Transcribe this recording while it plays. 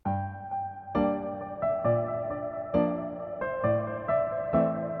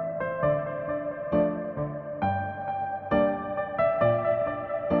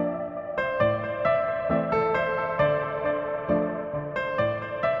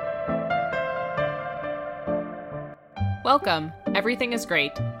Welcome. Everything is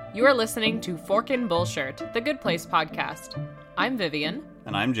great. You are listening to Forkin' Bullshirt, the Good Place podcast. I'm Vivian.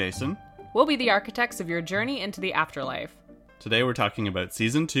 And I'm Jason. We'll be the architects of your journey into the afterlife. Today we're talking about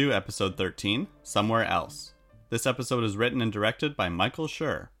Season 2, Episode 13, Somewhere Else. This episode is written and directed by Michael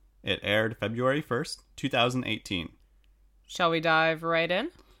Schur. It aired February 1st, 2018. Shall we dive right in?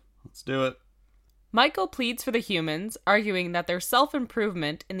 Let's do it. Michael pleads for the humans, arguing that their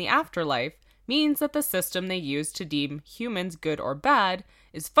self-improvement in the afterlife means that the system they use to deem humans good or bad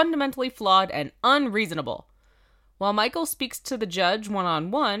is fundamentally flawed and unreasonable. While Michael speaks to the judge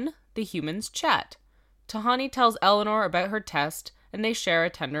one-on-one, the humans chat. Tahani tells Eleanor about her test, and they share a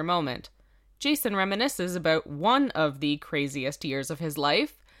tender moment. Jason reminisces about one of the craziest years of his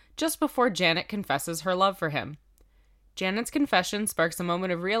life, just before Janet confesses her love for him. Janet's confession sparks a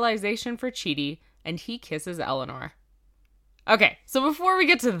moment of realization for Chidi, and he kisses Eleanor. Okay, so before we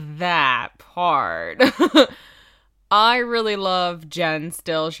get to that part, I really love Jen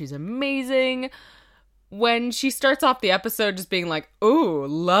still. She's amazing. When she starts off the episode just being like, "Ooh,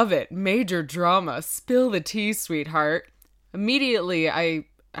 love it, major drama, spill the tea, sweetheart," immediately I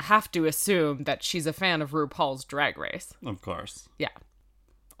have to assume that she's a fan of RuPaul's Drag Race. Of course. Yeah.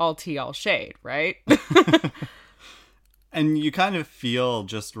 All tea, all shade, right? And you kind of feel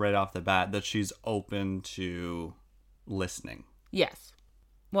just right off the bat that she's open to listening. Yes.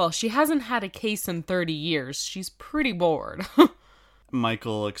 Well, she hasn't had a case in 30 years. She's pretty bored.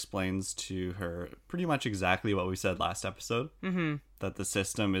 Michael explains to her pretty much exactly what we said last episode. Mm-hmm. That the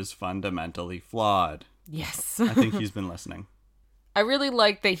system is fundamentally flawed. Yes. I think he's been listening. I really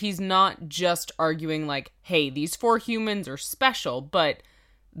like that he's not just arguing like, hey, these four humans are special, but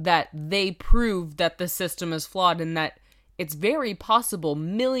that they prove that the system is flawed and that it's very possible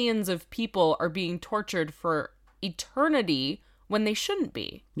millions of people are being tortured for eternity when they shouldn't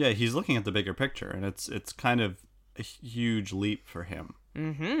be. Yeah, he's looking at the bigger picture, and it's kind of a huge leap for him.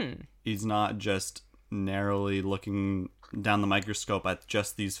 Mm-hmm. He's not just narrowly looking down the microscope at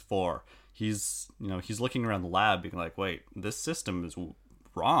just these four. He's looking around the lab being like, wait, this system is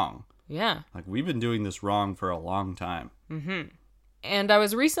wrong. Yeah. Like, we've been doing this wrong for a long time. Mm-hmm. And I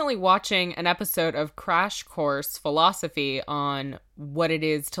was recently watching an episode of Crash Course Philosophy on what it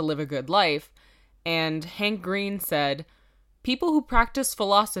is to live a good life, and Hank Green said, "People who practice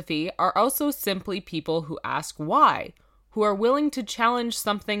philosophy are also simply people who ask why, who are willing to challenge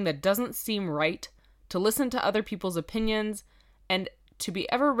something that doesn't seem right, to listen to other people's opinions, and to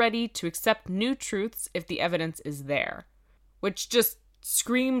be ever ready to accept new truths if the evidence is there." Which just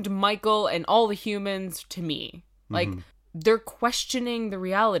screamed Michael and all the humans to me. Like, they're questioning the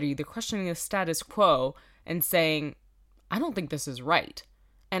reality, they're questioning the status quo, and saying, I don't think this is right.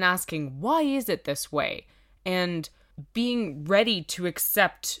 And asking, why is it this way? And being ready to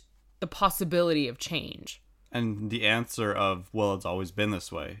accept the possibility of change. And the answer of, well, it's always been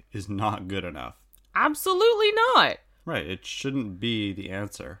this way, is not good enough. Absolutely not. Right, it shouldn't be the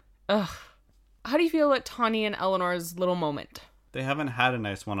answer. Ugh. How do you feel about Tahani and Eleanor's little moment? They haven't had a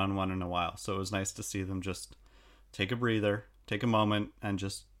nice one-on-one in a while, so it was nice to see them just take a breather, take a moment, and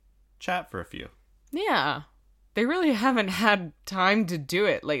just chat for a few. Yeah. They really haven't had time to do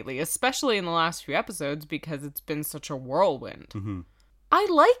it lately, especially in the last few episodes because it's been such a whirlwind. Mm-hmm. I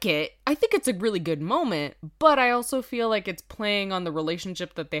like it. I think it's a really good moment, but I also feel like it's playing on the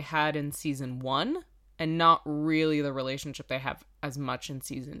relationship that they had in season 1 and not really the relationship they have as much in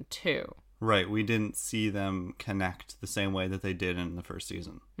season 2. Right, we didn't see them connect the same way that they did in the first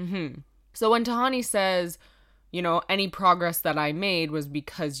season. Mm-hmm. So when Tahani says, any progress that I made was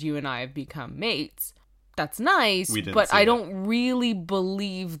because you and I have become mates, that's nice, but I don't really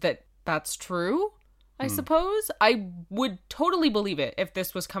believe that that's true, I suppose. I would totally believe it if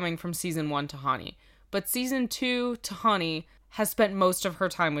this was coming from season 1 Tahani. But season 2 Tahani has spent most of her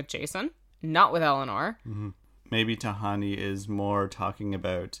time with Jason, not with Eleanor. Mm-hmm. Maybe Tahani is more talking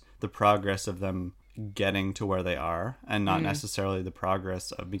about the progress of them getting to where they are and not necessarily the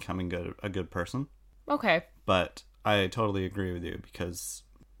progress of becoming a good person. Okay. But I totally agree with you because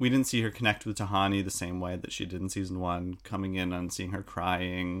we didn't see her connect with Tahani the same way that she did in season 1, coming in and seeing her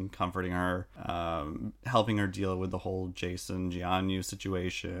crying, comforting her, helping her deal with the whole Jason Jianyu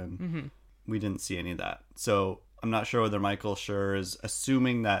situation. Mm-hmm. We didn't see any of that. So I'm not sure whether Michael Schur is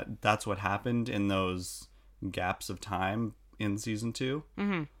assuming that that's what happened in those gaps of time in season 2.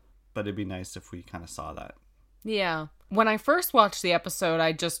 Mm-hmm. But it'd be nice if we kind of saw that. Yeah. When I first watched the episode,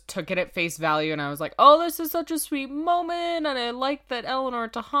 I just took it at face value and I was like, oh, this is such a sweet moment. And I like that Eleanor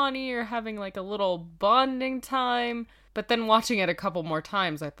and Tahani are having like a little bonding time. But then watching it a couple more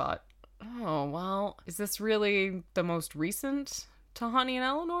times, I thought, oh, well, is this really the most recent Tahani and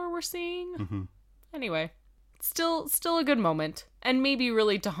Eleanor we're seeing? Mm-hmm. Anyway, still a good moment. And maybe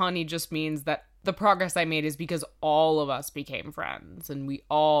really Tahani just means that the progress I made is because all of us became friends and we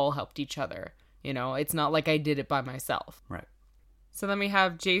all helped each other. You know, it's not like I did it by myself. Right. So then we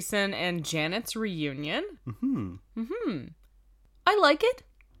have Jason and Janet's reunion. Mm-hmm. I like it.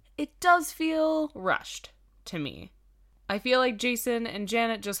 It does feel rushed to me. I feel like Jason and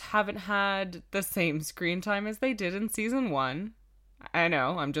Janet just haven't had the same screen time as they did in season 1. I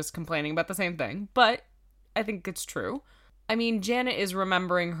know, I'm just complaining about the same thing, but I think it's true. I mean, Janet is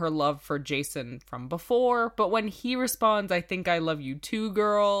remembering her love for Jason from before, but when he responds, I think I love you too,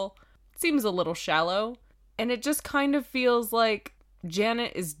 girl, it seems a little shallow. And it just kind of feels like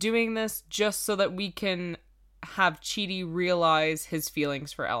Janet is doing this just so that we can have Chidi realize his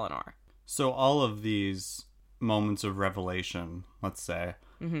feelings for Eleanor. So all of these moments of revelation, let's say,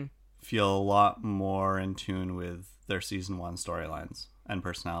 feel a lot more in tune with their season 1 storylines and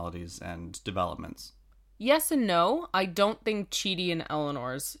personalities and developments. Yes and no. I don't think Chidi and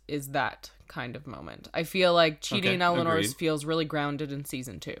Eleanor's is that kind of moment. I feel like Chidi and Eleanor's agreed. feels really grounded in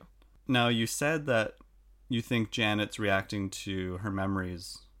season 2. Now, you said that you think Janet's reacting to her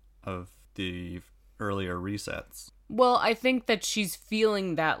memories of the earlier resets. Well, I think that she's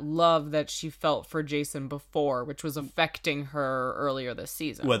feeling that love that she felt for Jason before, which was affecting her earlier this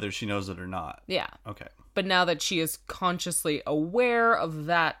season. Whether she knows it or not. Yeah. Okay. But now that she is consciously aware of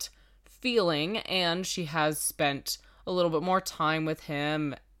that feeling and she has spent a little bit more time with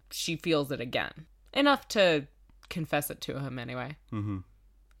him, she feels it again. Enough to confess it to him anyway. Mm-hmm.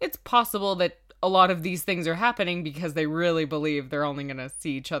 It's possible that a lot of these things are happening because they really believe they're only going to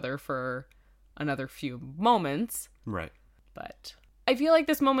see each other for another few moments. Right. But I feel like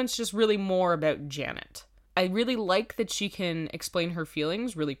this moment's just really more about Janet. I really like that she can explain her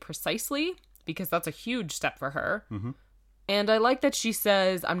feelings really precisely because that's a huge step for her. Mm-hmm. And I like that she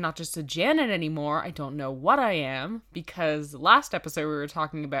says, I'm not just a Janet anymore. I don't know what I am. Because last episode we were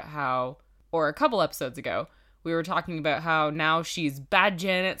talking about how, or a couple episodes ago, we were talking about how now she's bad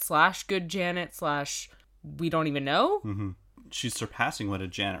Janet / good Janet / we don't even know. Mm-hmm. She's surpassing what a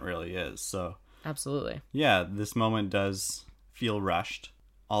Janet really is, so... Absolutely. Yeah, this moment does feel rushed.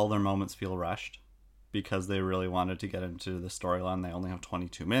 All their moments feel rushed because they really wanted to get into the storyline. They only have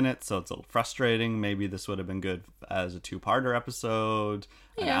 22 minutes, so it's a little frustrating. Maybe this would have been good as a 2-parter episode,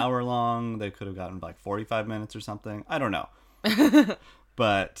 an hour long. They could have gotten like 45 minutes or something. I don't know.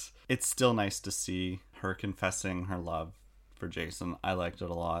 But it's still nice to see her confessing her love for Jason. I liked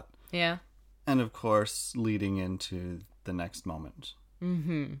it a lot. Yeah. And of course, leading into the next moment.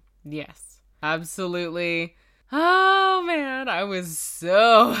 Mm-hmm. Yes. Absolutely. Oh, man. I was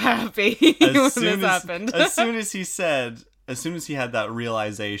so happy when this happened. As soon as he had that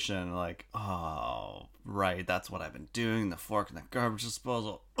realization, like, oh, right, that's what I've been doing, the fork and the garbage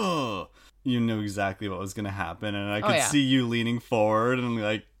disposal. Ugh. You knew exactly what was going to happen. And I could see you leaning forward and,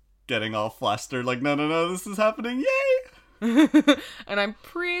 like, getting all flustered. Like, no, this is happening. Yay! And I'm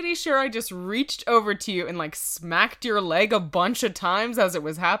pretty sure I just reached over to you and like smacked your leg a bunch of times as it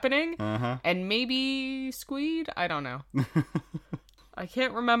was happening. Uh-huh. And maybe squeed? I don't know. I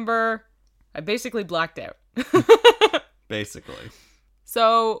can't remember. I basically blacked out. Basically.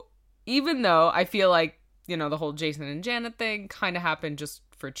 So even though I feel like, you know, the whole Jason and Janet thing kind of happened just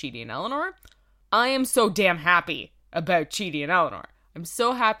for Chidi and Eleanor, I am so damn happy about Chidi and Eleanor. I'm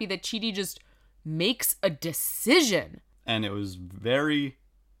so happy that Chidi just makes a decision. And it was very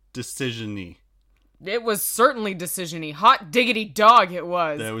decision-y. It was certainly decision-y. Hot diggity dog it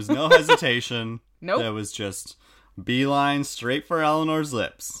was. There was no hesitation. Nope. There was just beeline straight for Eleanor's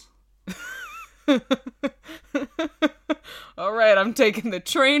lips. All right, I'm taking the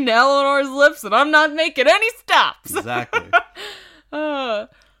train to Eleanor's lips and I'm not making any stops. Exactly. I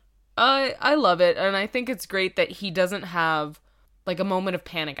love it. And I think it's great that he doesn't have like a moment of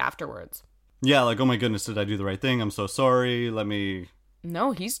panic afterwards. Yeah, like, oh my goodness, did I do the right thing? I'm so sorry.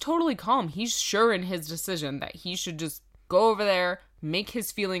 No, he's totally calm. He's sure in his decision that he should just go over there, make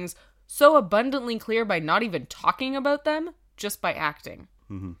his feelings so abundantly clear by not even talking about them, just by acting.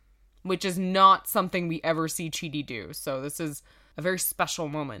 Mm-hmm. Which is not something we ever see Chidi do. So this is a very special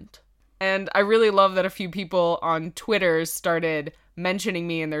moment. And I really love that a few people on Twitter started mentioning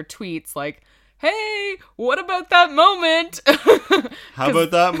me in their tweets, like, hey, what about that moment? How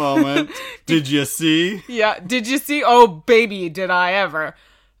about that moment? Did you see? Yeah, did you see? Oh, baby, did I ever.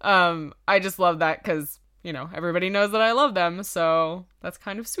 I just love that because, you know, everybody knows that I love them, so that's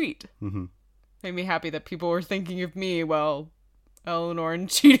kind of sweet. Mm-hmm. Made me happy that people were thinking of me while Eleanor and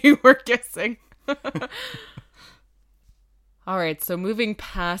Chidi were kissing. All right, so moving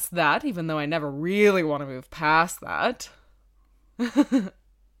past that, even though I never really want to move past that.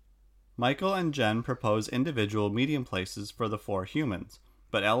 Michael and Jen propose individual medium places for the 4 humans,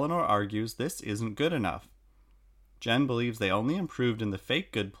 but Eleanor argues this isn't good enough. Jen believes they only improved in the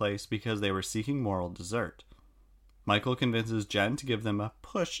fake good place because they were seeking moral desert. Michael convinces Jen to give them a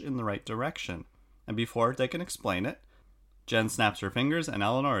push in the right direction, and before they can explain it, Jen snaps her fingers and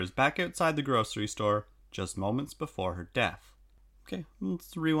Eleanor is back outside the grocery store just moments before her death. Okay,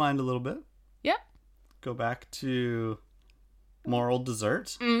 let's rewind a little bit. Yeah. Go back to moral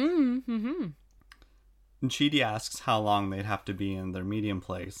desert. Mm-hmm. And Chidi asks how long they'd have to be in their medium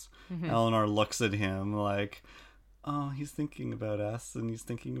place. Mm-hmm. Eleanor looks at him like, oh, he's thinking about us, and he's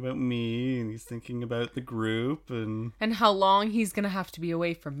thinking about me, and he's thinking about the group, and how long he's gonna have to be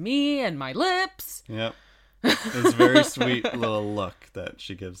away from me and my lips. Yep. It's a very sweet little look that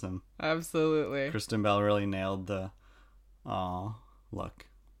she gives him. Absolutely. Kristen Bell really nailed the aw look.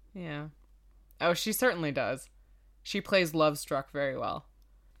 Yeah. Oh, she certainly does. She plays Love Struck very well.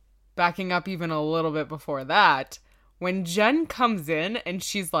 Backing up even a little bit before that, when Jen comes in and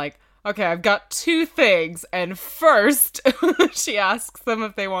she's like, okay, I've got 2 things, and first she asks them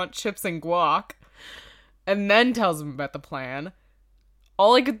if they want chips and guac, and then tells them about the plan.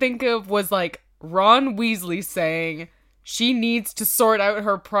 All I could think of was like Ron Weasley saying she needs to sort out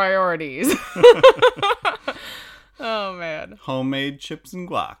her priorities. Oh, man. Homemade chips and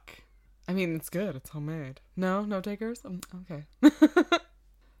guac. I mean, it's good. It's homemade. No takers? Okay.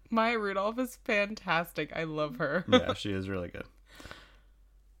 Maya Rudolph is fantastic. I love her. Yeah, she is really good.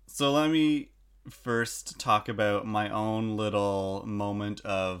 So let me first talk about my own little moment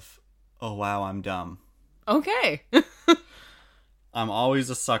of, oh wow, I'm dumb. Okay. I'm always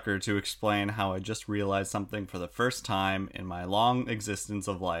a sucker to explain how I just realized something for the first time in my long existence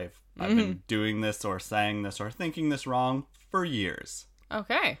of life. Mm-hmm. I've been doing this or saying this or thinking this wrong for years.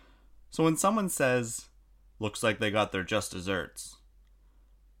 Okay. So when someone says, looks like they got their just desserts,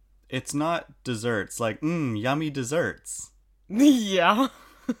 it's not desserts like, yummy desserts. Yeah.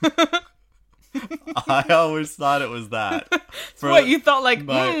 I always thought it was that. What, you thought like,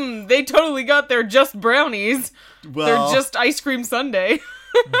 they totally got their just brownies. Well, they're just ice cream sundae.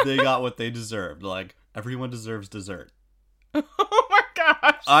 They got what they deserved. Like, everyone deserves dessert. Oh my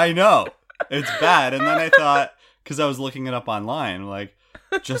gosh. I know. It's bad. And then I thought, because I was looking it up online, like,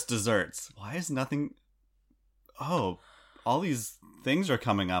 just desserts. Why is nothing... Oh, all these things are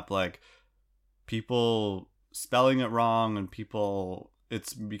coming up. Like, people spelling it wrong and people...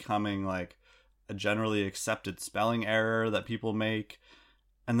 It's becoming, like, a generally accepted spelling error that people make.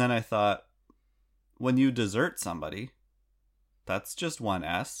 And then I thought, when you desert somebody, that's just one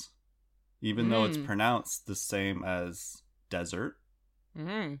S. Even though it's pronounced the same as desert.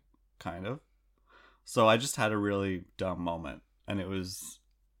 Kind of. So I just had a really dumb moment. And it was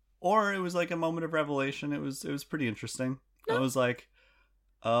like a moment of revelation. It was pretty interesting. I was like,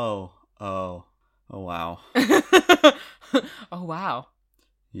 oh wow. Oh wow.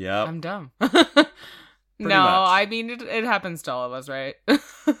 Yep. I'm dumb. Much. I mean, it happens to all of us, right?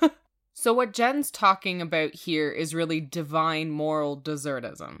 So what Jen's talking about here is really divine moral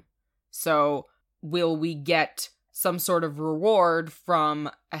desertism. So will we get some sort of reward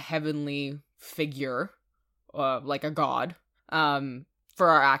from a heavenly figure, like a god, for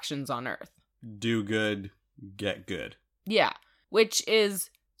our actions on Earth? Do good, get good. Yeah, which is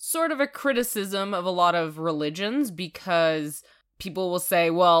sort of a criticism of a lot of religions, because people will say,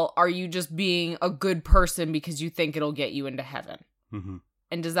 well, are you just being a good person because you think it'll get you into heaven? Mm-hmm.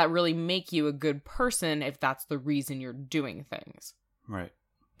 And does that really make you a good person if that's the reason you're doing things? Right.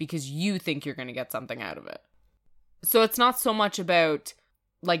 Because you think you're going to get something out of it. So it's not so much about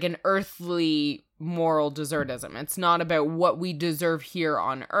like an earthly moral desertism. It's not about what we deserve here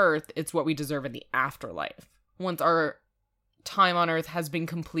on Earth. It's what we deserve in the afterlife. Once our time on Earth has been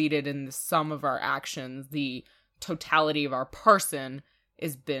completed and the sum of our actions, the totality of our person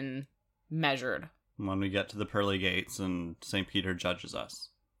has been measured. When we get to the pearly gates and St. Peter judges us.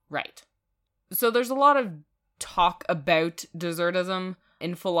 Right. So there's a lot of talk about desertism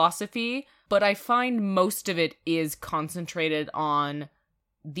in philosophy, but I find most of it is concentrated on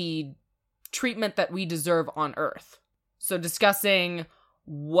the treatment that we deserve on Earth. So discussing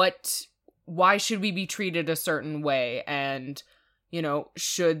why should we be treated a certain way, and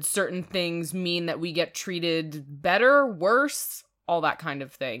should certain things mean that we get treated better, worse, all that kind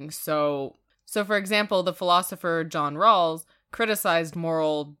of thing. So for example, the philosopher John Rawls criticized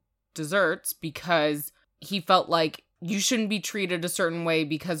moral deserts because he felt like you shouldn't be treated a certain way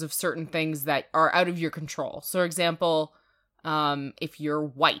because of certain things that are out of your control. So, for example, if you're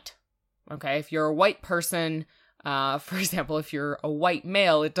white, okay, if you're a white person, for example, if you're a white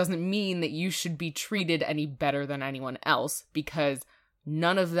male, it doesn't mean that you should be treated any better than anyone else because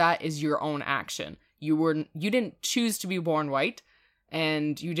None of that is your own action. You didn't choose to be born white,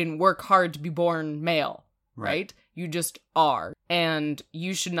 and you didn't work hard to be born male, right? You just are, and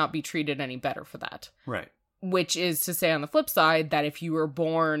you should not be treated any better for that. Right. Which is to say, on the flip side, that if you were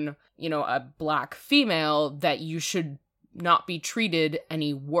born, a black female, that you should not be treated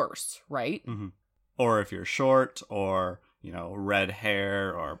any worse, right? Mm-hmm. Or if you're short, or, red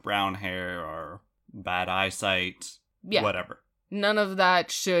hair, or brown hair, or bad eyesight, whatever. None of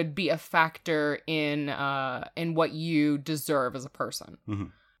that should be a factor in what you deserve as a person. Mm-hmm.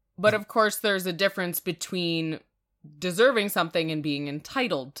 But of course, there's a difference between deserving something and being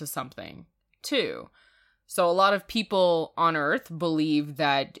entitled to something, too. So a lot of people on Earth believe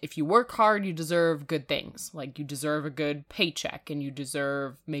that if you work hard, you deserve good things. Like you deserve a good paycheck, and you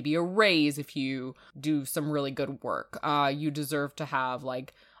deserve maybe a raise if you do some really good work. You deserve to have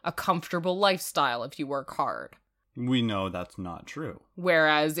like a comfortable lifestyle if you work hard. We know that's not true.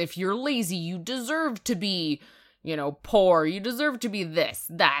 Whereas if you're lazy, you deserve to be, poor. You deserve to be this,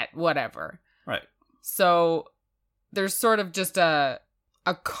 that, whatever. Right. So there's sort of just a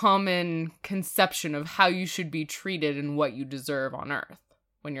common conception of how you should be treated and what you deserve on Earth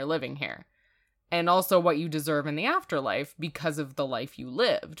when you're living here. And also what you deserve in the afterlife because of the life you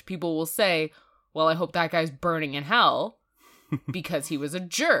lived. People will say, well, I hope that guy's burning in hell because he was a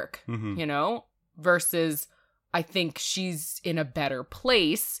jerk, versus I think she's in a better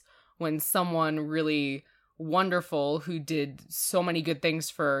place when someone really wonderful who did so many good things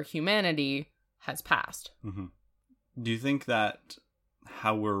for humanity has passed. Mm-hmm. Do you think that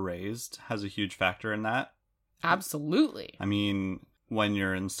how we're raised has a huge factor in that? Absolutely. I mean, when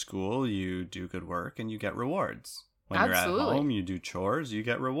you're in school, you do good work and you get rewards. When you're at home, you do chores, you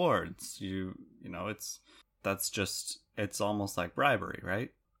get rewards. It's almost like bribery,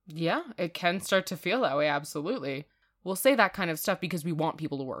 right? Yeah, it can start to feel that way, absolutely. We'll say that kind of stuff because we want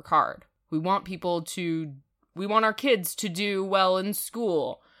people to work hard. We want our kids to do well in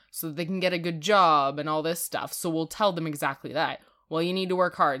school so that they can get a good job and all this stuff. So we'll tell them exactly that. Well, you need to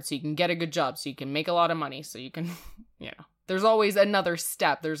work hard so you can get a good job, so you can make a lot of money, so you can, There's always another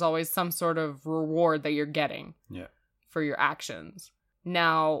step. There's always some sort of reward that you're getting for your actions.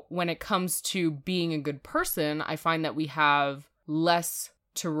 Now, when it comes to being a good person, I find that we have less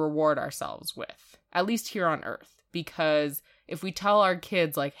to reward ourselves with, at least here on Earth. Because if we tell our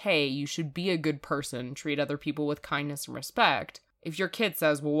kids, like, hey, you should be a good person, treat other people with kindness and respect, if your kid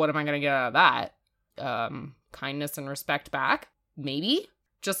says, well, what am I going to get out of that? Kindness and respect back? Maybe.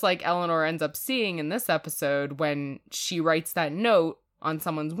 Just like Eleanor ends up seeing in this episode when she writes that note on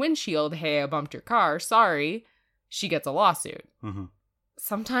someone's windshield, hey, I bumped your car, sorry, she gets a lawsuit. Mm-hmm.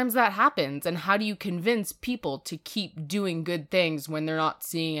 Sometimes that happens, and how do you convince people to keep doing good things when they're not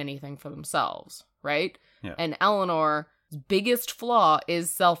seeing anything for themselves, right? Yeah. And Eleanor's biggest flaw is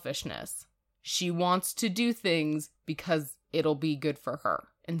selfishness. She wants to do things because it'll be good for her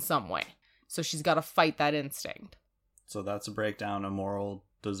in some way. So she's got to fight that instinct. So that's a breakdown of moral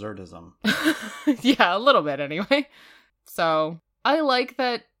desertism. Yeah, a little bit anyway. So I like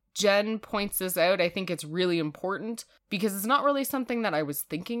that Jen points this out. I think it's really important because it's not really something that I was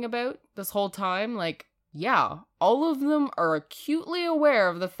thinking about this whole time. Like, yeah, all of them are acutely aware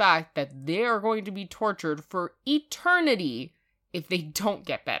of the fact that they are going to be tortured for eternity if they don't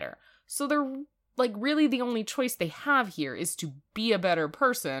get better. So they're like really the only choice they have here is to be a better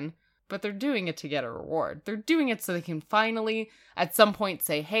person, but they're doing it to get a reward. They're doing it so they can finally at some point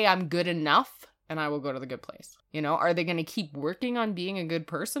say, hey, I'm good enough and I will go to the good place. Are they going to keep working on being a good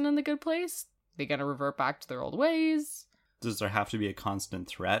person in the good place? Are they going to revert back to their old ways? Does there have to be a constant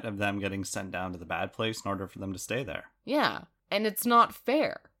threat of them getting sent down to the bad place in order for them to stay there? Yeah, and it's not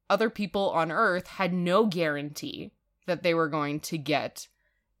fair. Other people on Earth had no guarantee that they were going to get,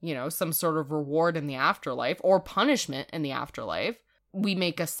 some sort of reward in the afterlife or punishment in the afterlife. We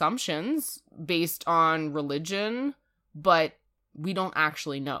make assumptions based on religion, but we don't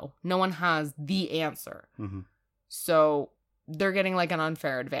actually know. No one has the answer. Mm-hmm. So they're getting like an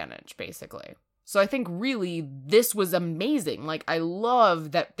unfair advantage, basically. So I think really this was amazing. Like, I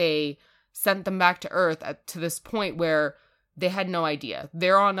love that they sent them back to Earth to this point where they had no idea.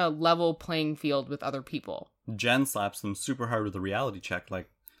 They're on a level playing field with other people. Jen slaps them super hard with a reality check. Like,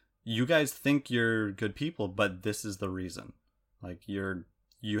 you guys think you're good people, but this is the reason. Like,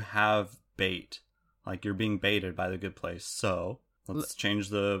 you have bait. Like, you're being baited by the good place. So let's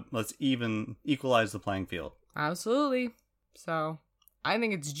equalize the playing field. Absolutely. So I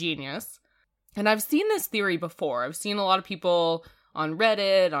think it's genius. And I've seen this theory before. I've seen a lot of people on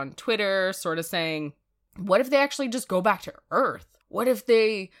Reddit, on Twitter, sort of saying, what if they actually just go back to Earth? What if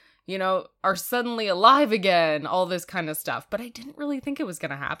they are suddenly alive again, all this kind of stuff. But I didn't really think it was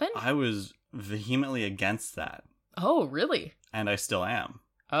going to happen. I was vehemently against that. Oh, really? And I still am.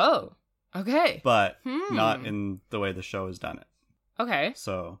 Oh, okay. But not in the way the show has done it. Okay.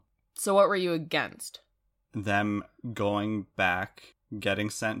 So what were you against? Them going back, getting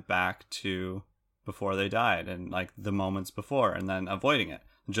sent back to before they died and like the moments before and then avoiding it.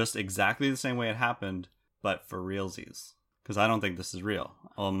 Just exactly the same way it happened, but for realsies. Because I don't think this is real.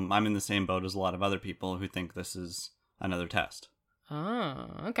 I'm in the same boat as a lot of other people who think this is another test. Oh,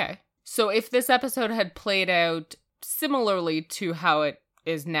 okay. So if this episode had played out similarly to how it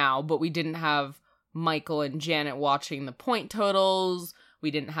is now, but we didn't have Michael and Janet watching the point totals,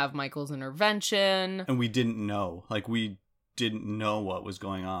 we didn't have Michael's intervention. And we didn't know. Like, we didn't know what was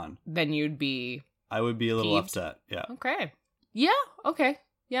going on. Then you'd be... I would be a little peeved? upset, yeah. Okay. Yeah, okay.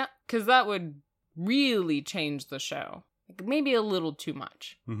 Yeah, because that would really change the show. Like, maybe a little too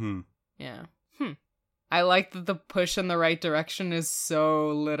much. Mm-hmm. Yeah. I like that the push in the right direction is so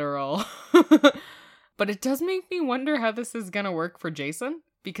literal. But it does make me wonder how this is going to work for Jason.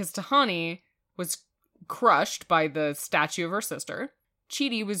 Because Tahani was crushed by the statue of her sister.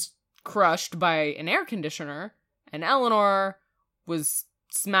 Chidi was crushed by an air conditioner. And Eleanor was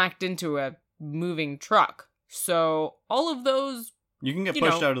smacked into a moving truck. So all of those... You can get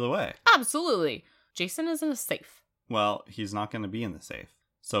pushed out of the way. Absolutely. Jason is in a safe. Well, he's not going to be in the safe.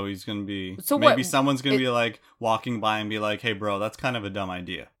 So he's going to be... So maybe what? Someone's going to be like walking by and be like, hey, bro, that's kind of a dumb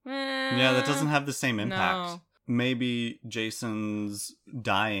idea. Yeah, that doesn't have the same impact. No. Maybe Jason's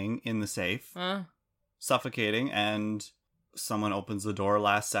dying in the safe, suffocating, and someone opens the door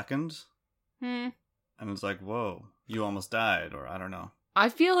last second. And it's like, whoa, you almost died, or I don't know. I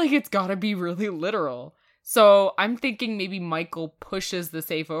feel like it's gotta be really literal. So I'm thinking maybe Michael pushes the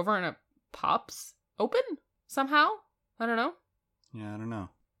safe over and it pops open somehow? I don't know. Yeah, I don't know.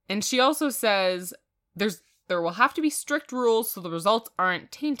 And she also says there will have to be strict rules so the results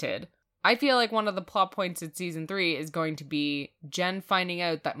aren't tainted. I feel like one of the plot points in season 3 is going to be Jen finding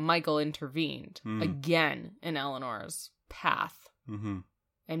out that Michael intervened again in Eleanor's path. Mm-hmm.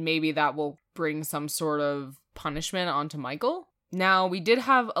 And maybe that will bring some sort of punishment onto Michael. Now, we did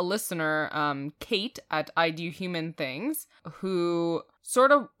have a listener, Kate at I Do Human Things, who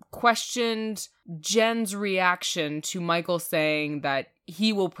sort of questioned Jen's reaction to Michael saying that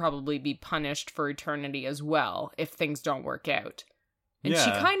he will probably be punished for eternity as well if things don't work out. And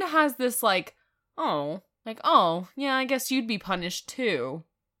she kind of has this oh, yeah, I guess you'd be punished too.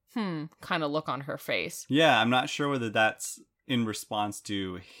 Kind of look on her face. Yeah, I'm not sure whether that's in response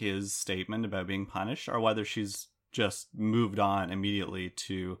to his statement about being punished or whether she's just moved on immediately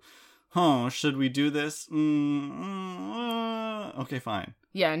to, should we do this? Okay, fine.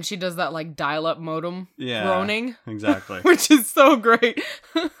 Yeah, and she does that dial-up modem groaning. Exactly. Which is so great.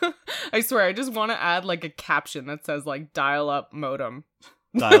 I swear, I just want to add a caption that says dial-up modem.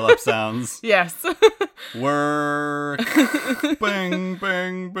 Dial-up sounds. Yes. Work. Bang,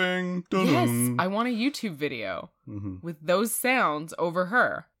 bang, bang. Dun-dun. Yes, I want a YouTube video with those sounds over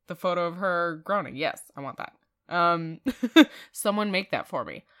her. The photo of her groaning. Yes, I want that. Someone make that for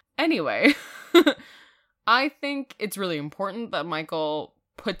me. Anyway, I think it's really important that Michael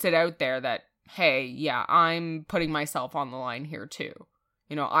puts it out there that, hey, yeah, I'm putting myself on the line here too.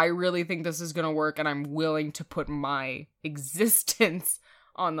 I really think this is going to work and I'm willing to put my existence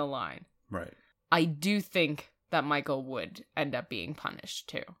on the line. Right. I do think that Michael would end up being punished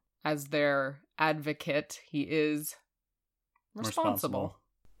too. As their advocate, he is responsible.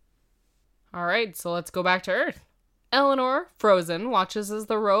 All right, so let's go back to Earth. Eleanor, frozen, watches as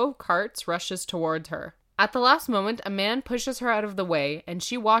the row of carts rushes towards her. At the last moment, a man pushes her out of the way, and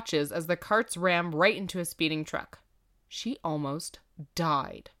she watches as the carts ram right into a speeding truck. She almost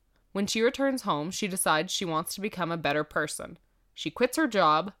died. When she returns home, she decides she wants to become a better person. She quits her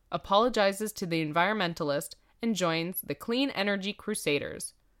job, apologizes to the environmentalist, and joins the Clean Energy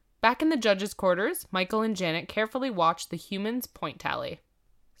Crusaders. Back in the judges' quarters, Michael and Janet carefully watch the humans' point tally.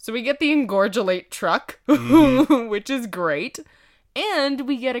 So we get the Engorgulate truck, which is great. And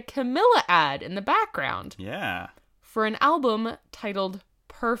we get a Camilla ad in the background. Yeah. For an album titled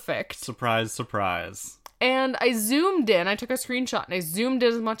Perfect. Surprise, surprise. And I zoomed in. I took a screenshot and I zoomed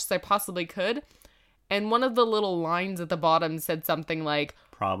in as much as I possibly could. And one of the little lines at the bottom said something like...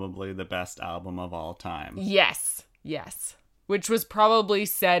 Probably the best album of all time. Yes. Yes. Which was probably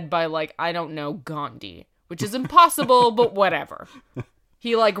said by, I don't know, Gandhi. Which is impossible, but whatever.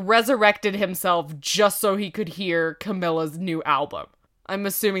 He, resurrected himself just so he could hear Camilla's new album. I'm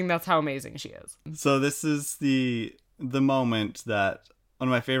assuming that's how amazing she is. So this is the moment that... One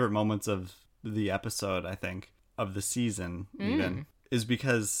of my favorite moments of the episode, I think, of the season, even, is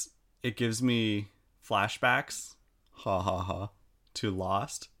because it gives me flashbacks, to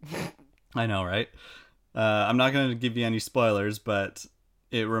Lost. I know, right? I'm not going to give you any spoilers, but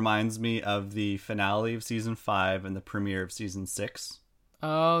it reminds me of the finale of season 5 and the premiere of season 6.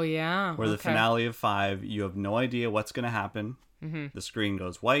 Oh, yeah. Where the finale of 5, you have no idea what's going to happen. Mm-hmm. The screen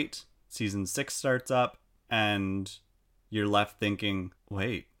goes white. Season 6 starts up, and you're left thinking,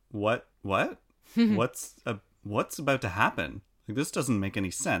 wait, what? What's about to happen? Like, this doesn't make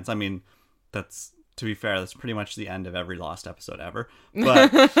any sense. I mean, to be fair, that's pretty much the end of every Lost episode ever.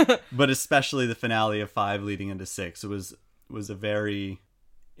 But especially the finale of 5 leading into 6, it was a very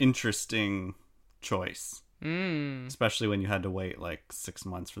interesting choice. Especially when you had to wait like 6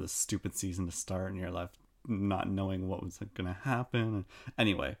 months for this stupid season to start and you're left not knowing what was going to happen.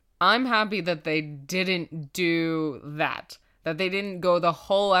 Anyway. I'm happy that they didn't do that. That they didn't go the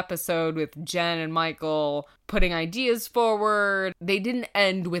whole episode with Jen and Michael putting ideas forward. They didn't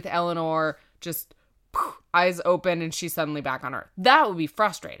end with Eleanor just eyes open and she's suddenly back on Earth. That would be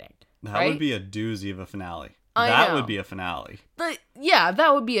frustrating. That would be a doozy of a finale. I know. Would be a finale. Yeah,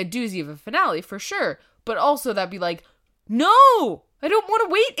 that would be a doozy of a finale for sure. But also that'd be like, no! I don't want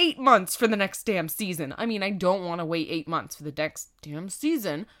to wait 8 months for the next damn season. I mean, I don't want to wait 8 months for the next damn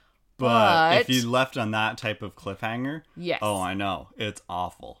season. But if you left on that type of cliffhanger, yes. Oh, I know. It's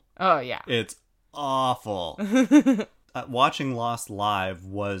awful. Oh, yeah. It's awful. Watching Lost live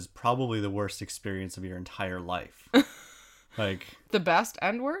was probably the worst experience of your entire life. Like the best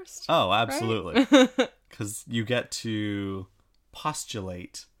and worst? Oh, absolutely. Because you get to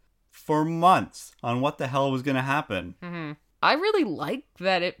postulate for months on what the hell was going to happen. Mm-hmm. I really like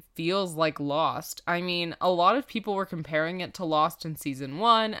that it feels like Lost. I mean, a lot of people were comparing it to Lost in season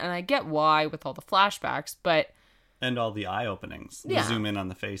 1, and I get why with all the flashbacks, but... And all the eye openings. Yeah. Zoom in on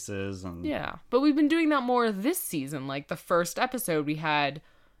the faces. And yeah, but we've been doing that more this season. Like, the first episode, we had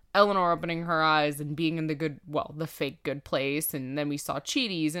Eleanor opening her eyes and being in the fake good place, and then we saw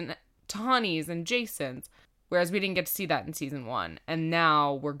Chidi's and Tahani's and Jason's. Whereas we didn't get to see that in season 1. And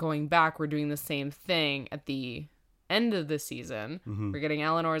now we're going back, we're doing the same thing at the end of the season. Mm-hmm. We're getting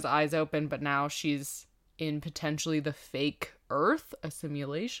Eleanor's eyes open, but now she's in potentially the fake Earth, a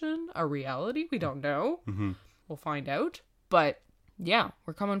simulation, a reality. We don't know. Mm-hmm. We'll find out. But yeah,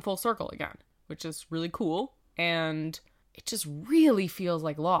 we're coming full circle again, which is really cool. And it just really feels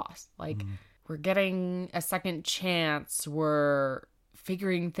like Lost. Like we're getting a second chance. We're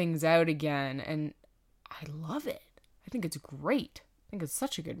figuring things out again. And I love it. I think it's great. I think it's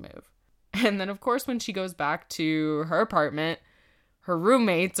such a good move. And then, of course, when she goes back to her apartment, her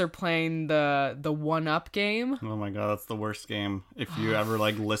roommates are playing the 1-up game. Oh my god, that's the worst game. If you ever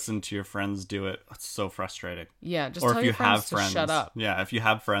listen to your friends do it, it's so frustrating. Yeah, just tell your friends to shut up. Yeah, if you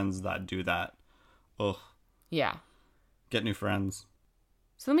have friends that do that, ugh. Yeah. Get new friends.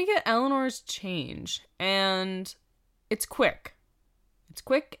 So then we get Eleanor's change, and it's quick. It's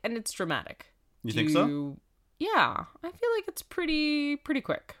quick and it's dramatic. You think so? Yeah, I feel like it's pretty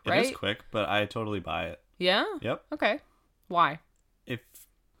quick, right? It is quick, but I totally buy it. Yeah? Yep. Okay. Why?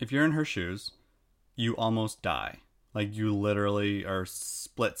 If you're in her shoes, you almost die. Like, you literally are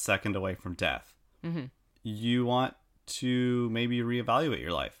split second away from death. Mm-hmm. You want to maybe reevaluate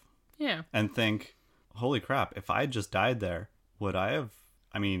your life. Yeah. And think, holy crap, if I just died there, would I have...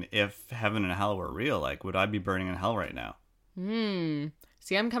 I mean, if heaven and hell were real, would I be burning in hell right now?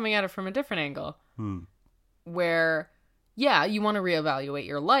 See, I'm coming at it from a different angle. Where, yeah, you want to reevaluate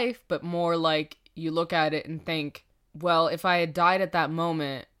your life, but more like you look at it and think, well, if I had died at that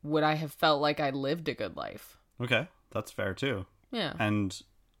moment, would I have felt like I lived a good life? Okay, that's fair too. Yeah. And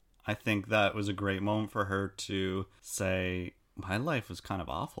I think that was a great moment for her to say, my life was kind of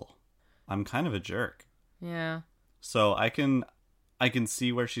awful. I'm kind of a jerk. Yeah. So I can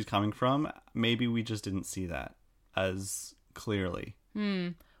see where she's coming from. Maybe we just didn't see that as clearly.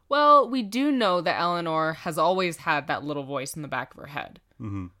 Well, we do know that Eleanor has always had that little voice in the back of her head.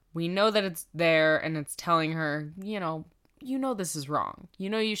 Mm-hmm. We know that it's there and it's telling her, you know this is wrong. You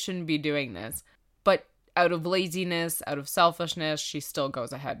know you shouldn't be doing this. But out of laziness, out of selfishness, she still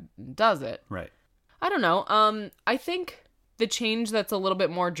goes ahead and does it. Right. I don't know. I think the change that's a little bit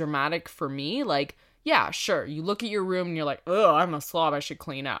more dramatic for me, yeah, sure, you look at your room and you're like, oh, I'm a slob, I should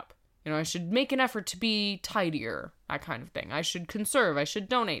clean up. I should make an effort to be tidier, that kind of thing. I should conserve. I should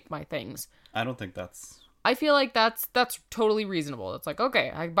donate my things. I don't think that's... I feel like that's totally reasonable. It's like,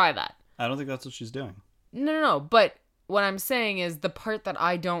 okay, I buy that. I don't think that's what she's doing. No. But what I'm saying is the part that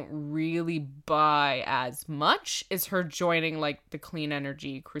I don't really buy as much is her joining, the Clean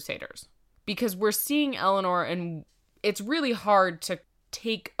Energy Crusaders. Because we're seeing Eleanor, and it's really hard to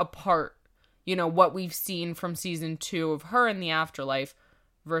take apart you know, what we've seen from season 2 of her in the afterlife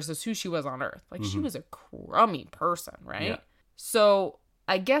versus who she was on Earth. Like, she was a crummy person, right? Yeah. So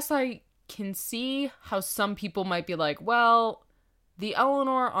I guess I can see how some people might be like, well, the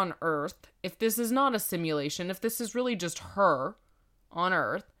Eleanor on Earth, if this is not a simulation, if this is really just her on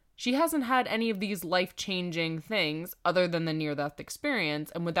Earth, she hasn't had any of these life-changing things other than the near-death experience,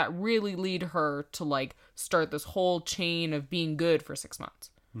 and would that really lead her to, like, start this whole chain of being good for 6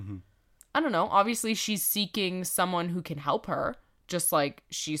 months? I don't know. Obviously, she's seeking someone who can help her, just like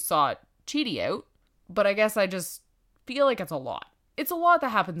she sought Chidi out, but I guess I just feel like it's a lot. It's a lot that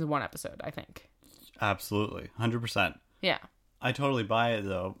happens in one episode, I think. Absolutely. 100%. Yeah. I totally buy it,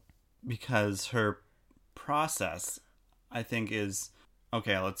 though, because her process, I think, is...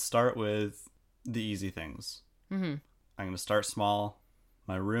 Okay, let's start with the easy things. I'm going to start small.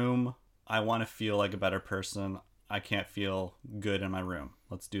 My room, I want to feel like a better person. I can't feel good in my room.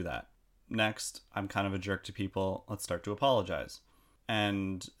 Let's do that. Next, I'm kind of a jerk to people. Let's start to apologize.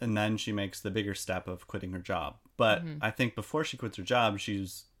 And then she makes the bigger step of quitting her job. But I think before she quits her job,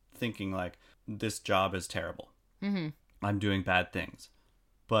 she's thinking like, this job is terrible. I'm doing bad things.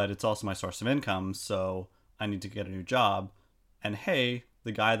 But it's also my source of income, so I need to get a new job. And hey,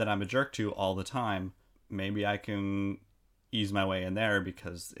 the guy that I'm a jerk to all the time, maybe I can ease my way in there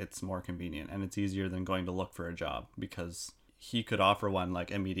because it's more convenient and it's easier than going to look for a job because he could offer one like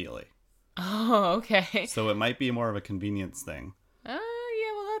immediately. Oh, okay. So it might be more of a convenience thing.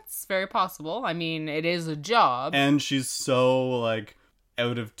 Yeah, well, that's very possible. I mean, it is a job. And she's so like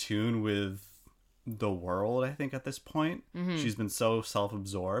out of tune with the world, I think, at this point. She's been so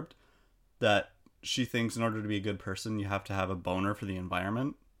self-absorbed that she thinks in order to be a good person, you have to have a boner for the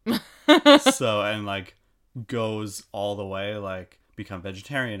environment. So, and like goes all the way, like become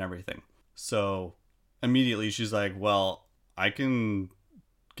vegetarian and everything. So immediately she's like, well, I can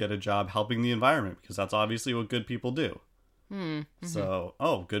get a job helping the environment because that's obviously what good people do. So,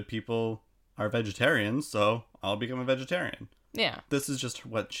 good people are vegetarians, so I'll become a vegetarian. Yeah. This is just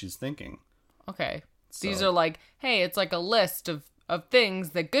what she's thinking. Okay. So, These are like, hey, it's like a list of things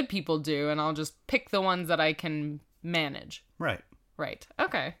that good people do, and I'll just pick the ones that I can manage. right. Right.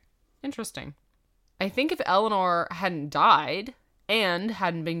 Okay. Interesting. I think if Eleanor hadn't died and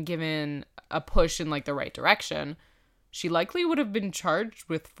hadn't been given a push in like the right direction, she likely would have been charged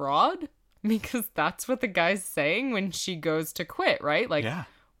with fraud because that's what the guy's saying when she goes to quit, right? Like, Yeah.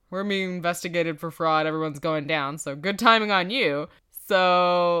 we're being investigated for fraud. Everyone's going down. So good timing on you.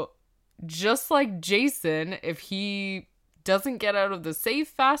 So just like Jason, if he doesn't get out of the safe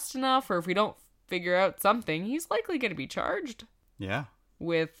fast enough, or if we don't figure out something, he's likely going to be charged Yeah.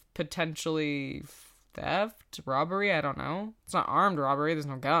 with potentially theft, robbery. I don't know. It's not armed robbery. There's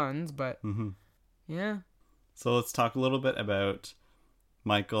no guns, but yeah. So let's talk a little bit about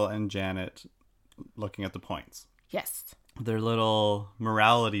Michael and Janet looking at the points. Yes. Their little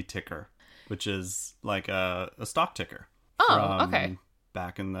morality ticker, which is like a stock ticker. Oh, from okay.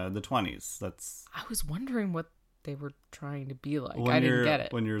 Back in the 20s. That's I was wondering what they were trying to be like. when I you're didn't get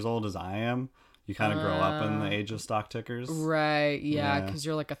it. when you're as old as I am, you kind of grow up in the age of stock tickers. Right. Yeah. Yeah. Because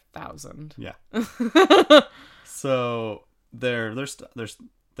you're like 1,000. Yeah. So they're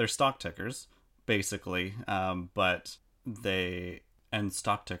stock tickers basically, but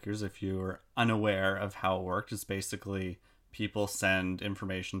stock tickers, if you're unaware of how it worked, is basically people send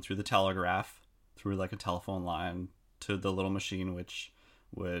information through the telegraph, through like a telephone line, to the little machine which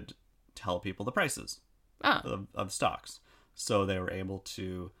would tell people the prices of stocks. So they were able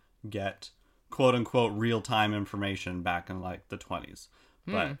to get quote unquote real time information back in like the 20s.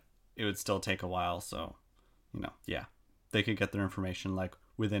 But it would still take a while, so yeah. They could get their information like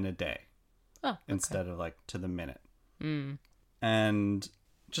within a day. Oh, okay. Instead of like to the minute. And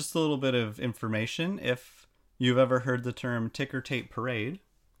just a little bit of information, if you've ever heard the term ticker tape parade,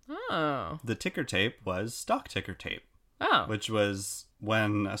 the ticker tape was stock ticker tape. Which was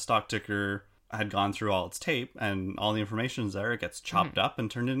when a stock ticker had gone through all its tape and all the information's there, it gets chopped up and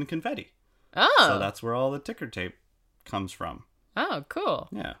turned into confetti. So that's where all the ticker tape comes from. Oh, cool.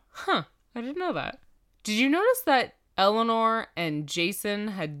 Yeah. Huh. I didn't know that. Did you notice that Eleanor and Jason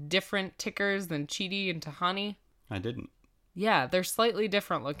had different tickers than Chidi and Tahani? I didn't. Yeah, they're slightly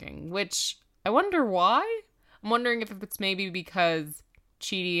different looking, which I wonder why. I'm wondering if it's maybe because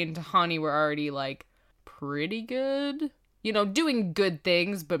Chidi and Tahani were already, like, pretty good. You know, doing good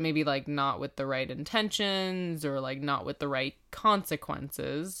things, but maybe, like, not with the right intentions or, like, not with the right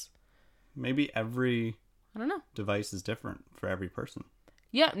consequences. Maybe every I don't know. device is different for every person.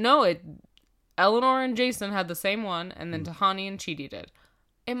 Yeah, no, Eleanor and Jason had the same one, and then Tahani and Chidi did.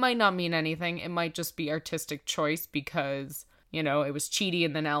 It might not mean anything. It might just be artistic choice because you know, it was Chidi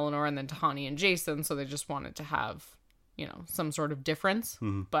and then Eleanor and then Tahani and Jason, so they just wanted to have, you know, some sort of difference.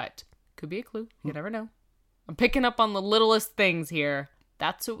 But could be a clue. You never know. I'm picking up on the littlest things here.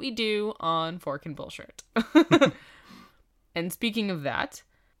 That's what we do on Fork and Bullshit. And speaking of that,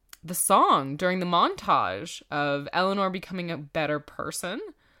 the song during the montage of Eleanor becoming a better person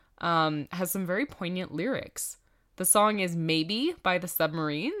has some very poignant lyrics. The song is Maybe by the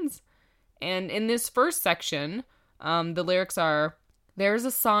Submarines. And in this first section, the lyrics are, "There's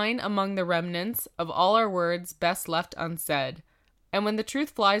a sign among the remnants of all our words best left unsaid. And when the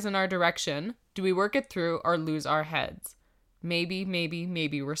truth flies in our direction, do we work it through or lose our heads? Maybe, maybe,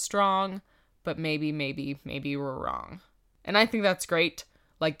 maybe we're strong, but maybe, maybe, maybe we're wrong." And I think that's great.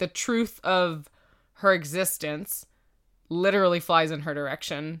 Like, the truth of her existence literally flies in her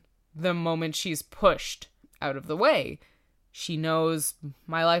direction the moment she's pushed out of the way. She knows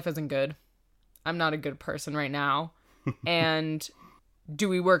my life isn't good. I'm not a good person right now. And do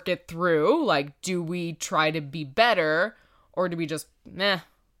we work it through? Like, do we try to be better? Or do we just,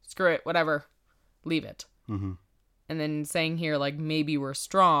 screw it, whatever, leave it? And then saying here, like, maybe we're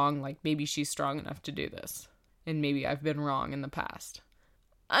strong, like, maybe she's strong enough to do this. And maybe I've been wrong in the past.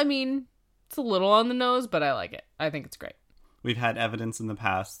 I mean, it's a little on the nose, but I like it. I think it's great. We've had evidence in the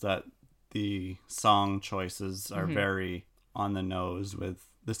past that the song choices are very on the nose with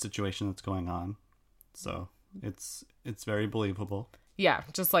the situation that's going on. So it's very believable. Yeah,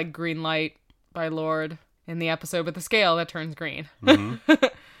 just like Green Light by Lorde in the episode with the scale that turns green.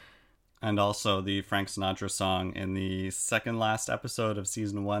 And also the Frank Sinatra song in the second last episode of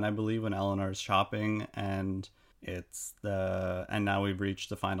season 1, I believe, when Eleanor's shopping, and it's and now we've reached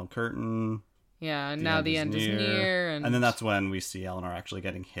the final curtain. Yeah, and now the end is near. And then that's when we see Eleanor actually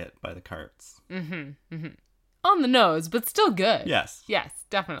getting hit by the carts. On the nose, but still good. Yes. Yes,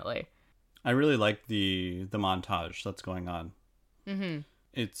 definitely. I really like the montage that's going on.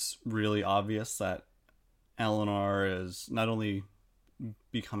 It's really obvious that Eleanor is not only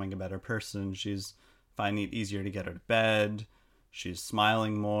becoming a better person, she's finding it easier to get out of bed, she's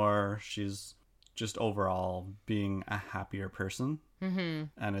smiling more, she's just overall being a happier person.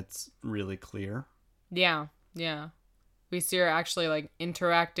 And it's really clear. Yeah. We see her actually like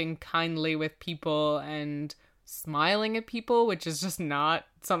interacting kindly with people and smiling at people, which is just not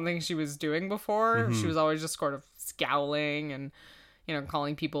something she was doing before. She was always just sort of scowling and, you know,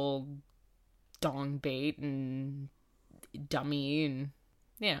 calling people dong bait and dummy, and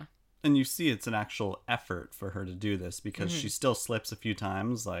yeah. And you see it's an actual effort for her to do this, because she still slips a few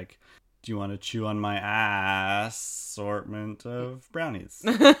times, like, "Do you want to chew on my assortment of brownies?"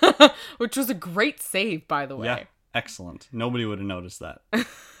 Which was a great save, by the way. Yeah, excellent. Nobody would have noticed that.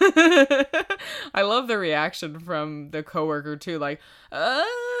 I love the reaction from the coworker too, like,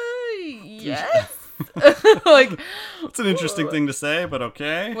 yes. Like, it's an interesting thing to say, but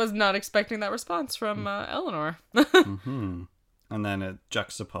okay. Was not expecting that response from Eleanor. And then it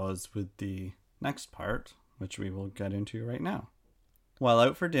juxtaposed with the next part, which we will get into right now. While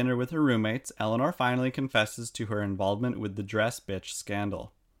out for dinner with her roommates, Eleanor finally confesses to her involvement with the dress bitch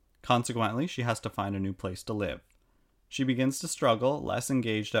scandal. Consequently, she has to find a new place to live. She begins to struggle, less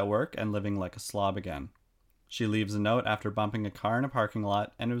engaged at work, and living like a slob again. She leaves a note after bumping a car in a parking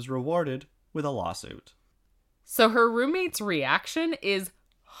lot and is rewarded with a lawsuit. So her roommate's reaction is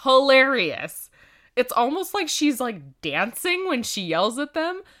hilarious. It's almost like she's like dancing when she yells at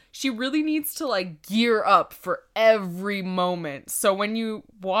them. She really needs to like gear up for every moment. So when you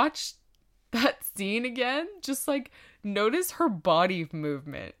watch that scene again, just like notice her body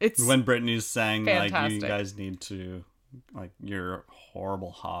movement. It's when Brittany's saying fantastic. Like, you guys need to, like, you're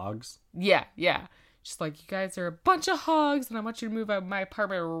horrible hogs. Yeah. Just like, you guys are a bunch of hogs and I want you to move out of my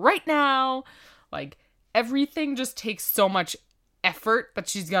apartment right now. Like, everything just takes so much effort that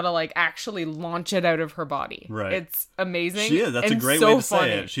she's got to like actually launch it out of her body. Right. It's amazing. She is. That's a great way to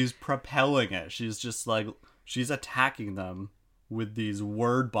say it. She's propelling it. She's just like, she's attacking them with these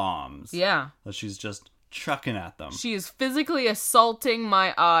word bombs. Yeah. That she's just chucking at them. She is physically assaulting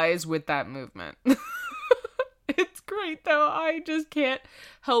my eyes with that movement. It's great though. I just can't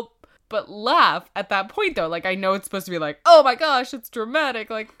help but laugh at that point though. Like, I know it's supposed to be like, oh my gosh, it's dramatic.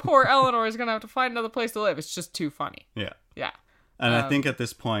 Like, poor Eleanor is going to have to find another place to live. It's just too funny. Yeah. Yeah. And I think at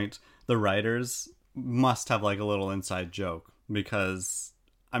this point, the writers must have like a little inside joke, because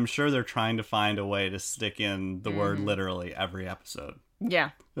I'm sure they're trying to find a way to stick in the word literally every episode.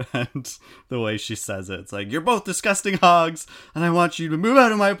 Yeah. And the way she says it, it's like, you're both disgusting hogs, and I want you to move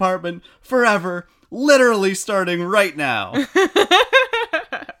out of my apartment forever, literally starting right now.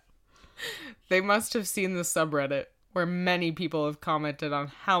 They must have seen the subreddit where many people have commented on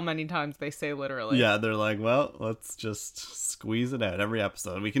how many times they say literally. Yeah, they're like, well, let's just squeeze it out every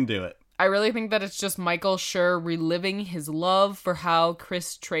episode. We can do it. I really think that it's just Michael Schur reliving his love for how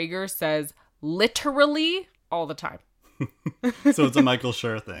Chris Traeger says literally all the time. So it's a Michael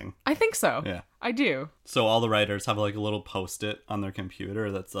Schur thing. I think so. Yeah. I do. So all the writers have like a little post-it on their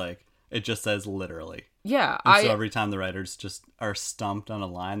computer that's like, it just says literally. Yeah. And so every time the writers just are stumped on a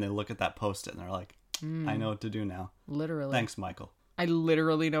line, they look at that post-it and they're like, I know what to do now. Literally. Thanks, Michael. I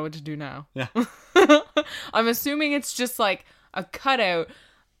literally know what to do now. Yeah. I'm assuming it's just like a cutout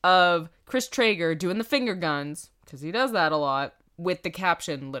of Chris Traeger doing the finger guns, because he does that a lot, with the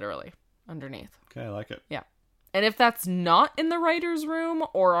caption literally underneath. Okay, I like it. Yeah. And if that's not in the writer's room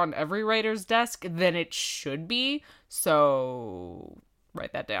or on every writer's desk, then it should be. So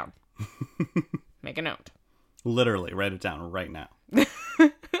write that down. Make a note. Literally, write it down right now.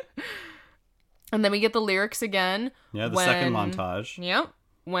 And then we get the lyrics again. Yeah, the second montage. Yep.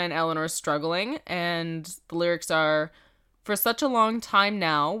 When Eleanor's struggling. And the lyrics are, "For such a long time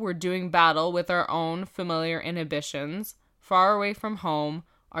now, we're doing battle with our own familiar inhibitions. Far away from home,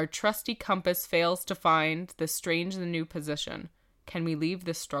 our trusty compass fails to find the strange and new position. Can we leave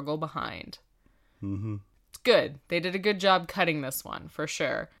this struggle behind?" Mm-hmm. It's good. They did a good job cutting this one, for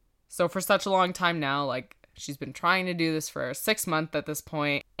sure. So for such a long time now, like, she's been trying to do this for 6 months at this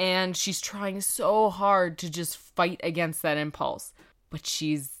point, and she's trying so hard to just fight against that impulse. But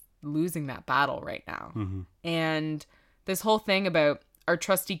she's losing that battle right now. Mm-hmm. And this whole thing about our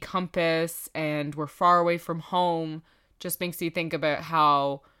trusty compass and we're far away from home just makes you think about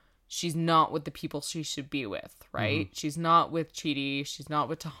how she's not with the people she should be with, right? Mm-hmm. She's not with Chidi, she's not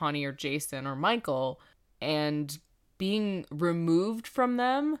with Tahani or Jason or Michael, and being removed from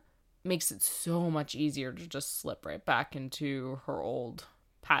them makes it so much easier to just slip right back into her old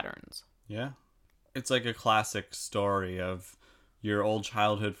patterns. Yeah. It's like a classic story of your old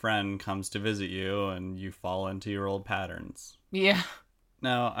childhood friend comes to visit you and you fall into your old patterns. Yeah.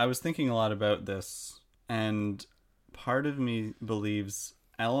 Now, I was thinking a lot about this, and part of me believes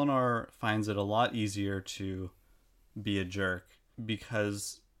Eleanor finds it a lot easier to be a jerk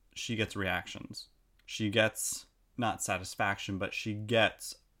because she gets reactions. She gets, not satisfaction, but she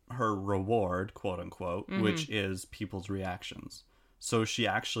gets her reward, quote unquote, mm-hmm. which is people's reactions. So she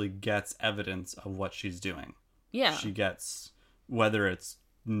actually gets evidence of what she's doing. Yeah. She gets, whether it's,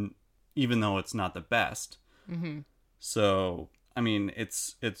 even though it's not the best. Mm-hmm. So, I mean,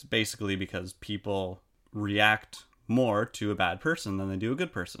 it's basically because people react more to a bad person than they do a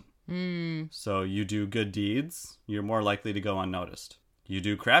good person. Mm. So you do good deeds, you're more likely to go unnoticed. You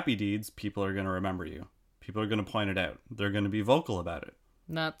do crappy deeds, people are going to remember you. People are going to point it out. They're going to be vocal about it.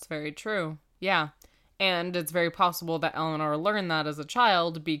 That's very true. Yeah. And it's very possible that Eleanor learned that as a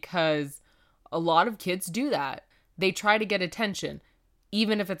child because a lot of kids do that. They try to get attention.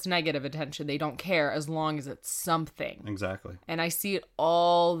 Even if it's negative attention, they don't care as long as it's something. Exactly. And I see it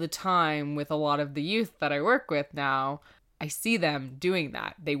all the time with a lot of the youth that I work with now. I see them doing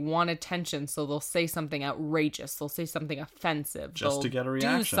that. They want attention, so they'll say something outrageous. They'll say something offensive. Just to get a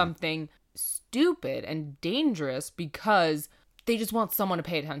reaction. Do something stupid and dangerous because they just want someone to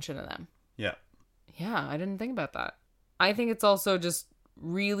pay attention to them. Yeah. Yeah, I didn't think about that. I think it's also just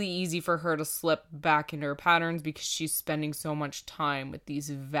really easy for her to slip back into her patterns because she's spending so much time with these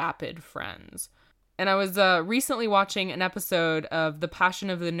vapid friends. And I was recently watching an episode of The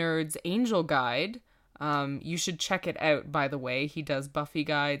Passion of the Nerds Angel Guide. You should check it out, by the way. He does Buffy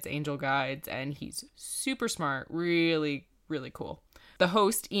guides, Angel guides, and he's super smart. Really, really cool. The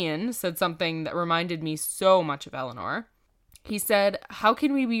host, Ian, said something that reminded me so much of Eleanor. He said, "How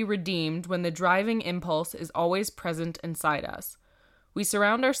can we be redeemed when the driving impulse is always present inside us? We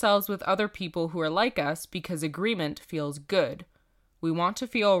surround ourselves with other people who are like us because agreement feels good. We want to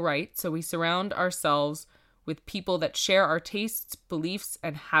feel right, so we surround ourselves with people that share our tastes, beliefs,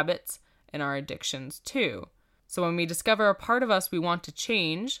 and habits, and our addictions too. So when we discover a part of us we want to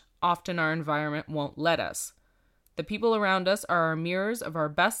change, often our environment won't let us. The people around us are our mirrors of our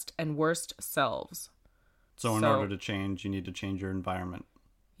best and worst selves." So in order to change, you need to change your environment.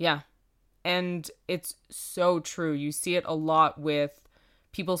 Yeah. And it's so true. You see it a lot with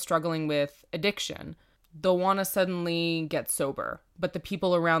people struggling with addiction. They'll want to suddenly get sober, but the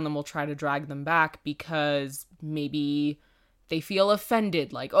people around them will try to drag them back because maybe they feel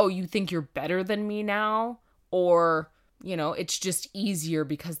offended. Like, oh, you think you're better than me now? Or, you know, it's just easier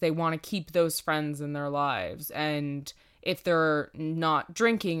because they want to keep those friends in their lives. And if they're not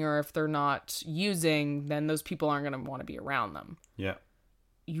drinking or if they're not using, then those people aren't going to want to be around them. Yeah.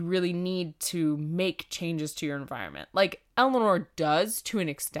 You really need to make changes to your environment. Like Eleanor does to an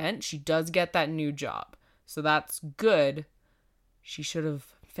extent. She does get that new job. So that's good. She should have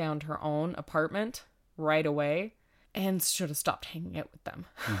found her own apartment right away and should have stopped hanging out with them.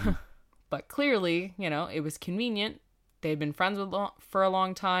 Mm-hmm. But clearly, it was convenient. They'd been friends for a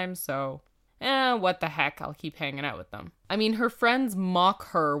long time, so what the heck, I'll keep hanging out with them. I mean, her friends mock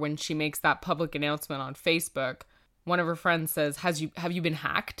her when she makes that public announcement on Facebook. One of her friends says, have you been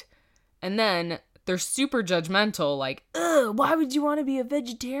hacked? And then they're super judgmental, like, ugh, why would you want to be a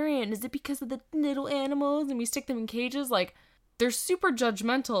vegetarian? Is it because of the little animals and we stick them in cages? Like, they're super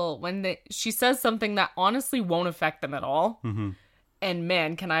judgmental when she says something that honestly won't affect them at all. Mm-hmm. And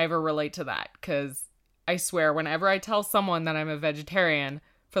man, can I ever relate to that? Because I swear, whenever I tell someone that I'm a vegetarian,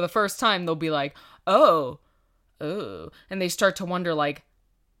 for the first time, they'll be like, oh. And they start to wonder, like,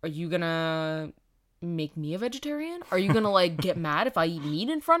 are you gonna make me a vegetarian? Are you gonna, like, get mad if I eat meat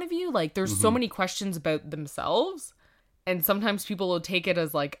in front of you? Like, there's so many questions about themselves. And sometimes people will take it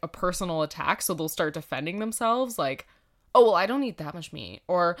as, like, a personal attack, so they'll start defending themselves, like, oh, well, I don't eat that much meat.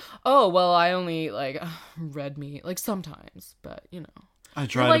 Or, oh, well, I only eat, like, red meat. Like, sometimes, but, I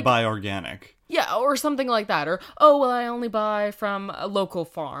try to buy organic. Yeah, or something like that. Or, oh, well, I only buy from a local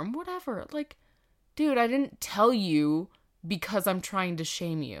farm. Whatever. Like, dude, I didn't tell you because I'm trying to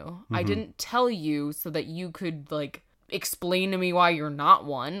shame you. Mm-hmm. I didn't tell you so that you could, like, explain to me why you're not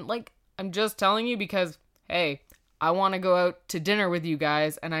one. Like, I'm just telling you because, hey, I want to go out to dinner with you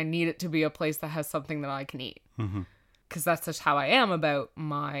guys and I need it to be a place that has something that I can eat. Mm-hmm. Because that's just how I am about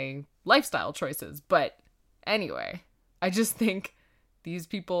my lifestyle choices. But anyway, I just think these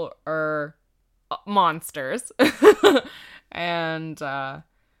people are monsters. and I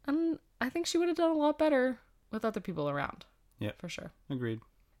think she would have done a lot better with other people around. Yeah, for sure. Agreed.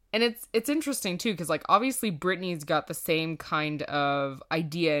 And it's interesting too, because like obviously Brittany's got the same kind of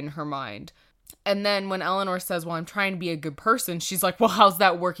idea in her mind. And then when Eleanor says, well, I'm trying to be a good person, she's like, well, how's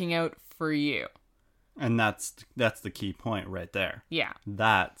that working out for you? And that's the key point right there. Yeah.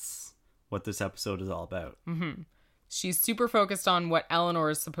 That's what this episode is all about. Mm-hmm. She's super focused on what Eleanor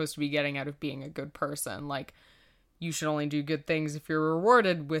is supposed to be getting out of being a good person. Like, you should only do good things if you're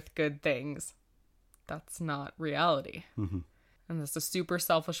rewarded with good things. That's not reality. Mm-hmm. And that's a super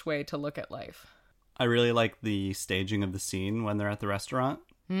selfish way to look at life. I really like the staging of the scene when they're at the restaurant.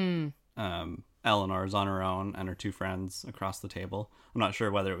 Eleanor's on her own and her two friends across the table. I'm not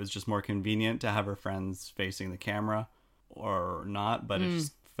sure whether it was just more convenient to have her friends facing the camera or not, but it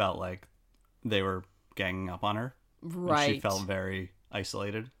just felt like they were ganging up on her. Right. And she felt very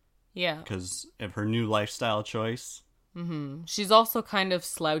isolated. Yeah. Because of her new lifestyle choice. Mm-hmm. She's also kind of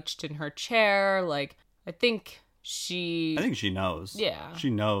slouched in her chair. Like, I think she knows. Yeah.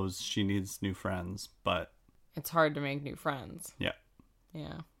 She knows she needs new friends, but it's hard to make new friends. Yeah.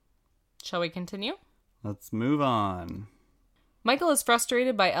 Yeah. Shall we continue? Let's move on. Michael is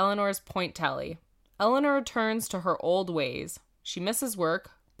frustrated by Eleanor's point tally. Eleanor returns to her old ways. She misses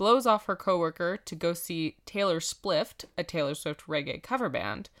work, blows off her coworker to go see Taylor Swift, a Taylor Swift reggae cover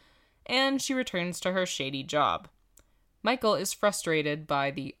band, and she returns to her shady job. Michael is frustrated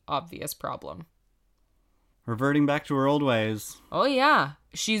by the obvious problem. Reverting back to her old ways. Oh yeah,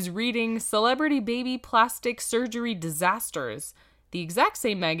 she's reading Celebrity Baby Plastic Surgery Disasters, the exact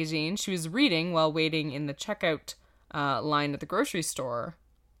same magazine she was reading while waiting in the checkout line at the grocery store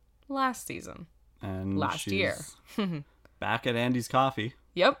last season. And last year. Back at Andy's Coffee.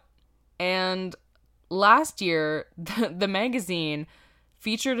 Yep. And last year, the magazine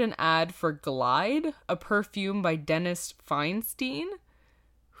featured an ad for Glide, a perfume by Dennis Feinstein,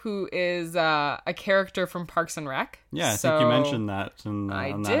 who is a character from Parks and Rec. Yeah, I think you mentioned that on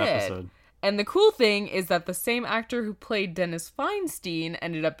that episode. And the cool thing is that the same actor who played Dennis Feinstein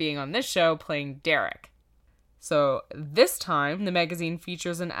ended up being on this show playing Derek. So this time, the magazine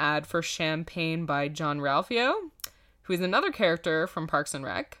features an ad for Champagne by John Ralphio, who is another character from Parks and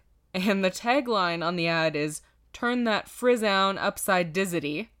Rec. And the tagline on the ad is, "Turn that frizzown upside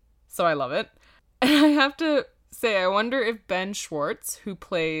dizzity." So I love it. And I have to say, I wonder if Ben Schwartz, who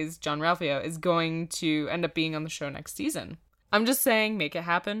plays John Ralphio, is going to end up being on the show next season. I'm just saying, make it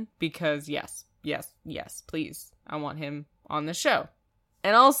happen, because yes, please. I want him on the show.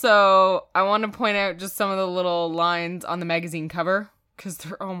 And also, I want to point out just some of the little lines on the magazine cover, because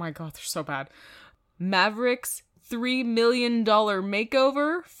oh my god, they're so bad. Maverick's $3 million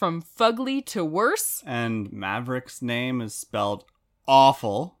makeover, from fugly to worse. And Maverick's name is spelled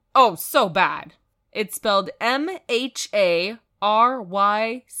awful. Oh, so bad. It's spelled Mharyck.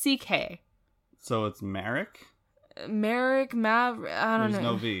 So it's Merrick? Merrick, Maverick, I don't know. There's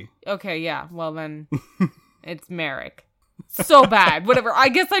no V. Okay, yeah, well then, it's Merrick. So bad. Whatever. I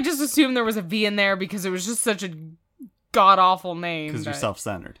guess I just assumed there was a V in there because it was just such a god-awful name. Because you're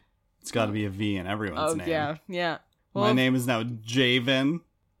self-centered. It's got to be a V in everyone's name. yeah, yeah. My name is now Javen.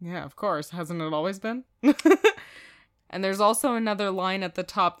 Yeah, of course. Hasn't it always been? And there's also another line at the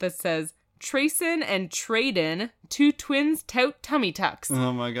top that says, Trayson and Traden, two twins tout tummy tucks.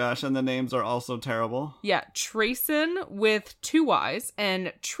 Oh my gosh, and the names are also terrible. Yeah, Trayson with 2 Y's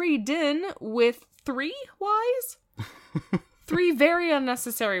and Traden with 3 Y's? 3 very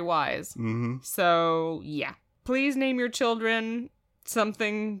unnecessary Y's. Mm-hmm. So, yeah. Please name your children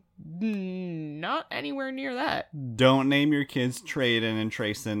something not anywhere near that. Don't name your kids Traden and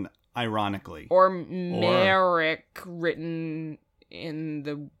Trayson ironically. Or Merrick written in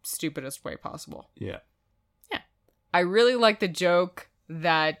the stupidest way possible. Yeah. Yeah. I really like the joke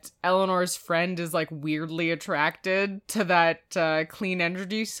that Eleanor's friend is like weirdly attracted to that clean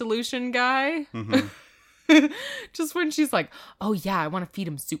energy solution guy. Mm-hmm. Just when she's like, oh yeah, I want to feed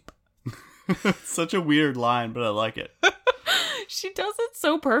him soup. Such a weird line, but I like it. She does it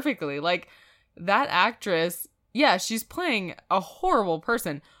so perfectly. Like, that actress, yeah, she's playing a horrible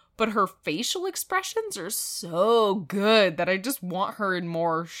person, but her facial expressions are so good that I just want her in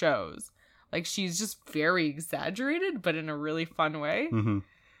more shows. Like, she's just very exaggerated, but in a really fun way. Mm-hmm.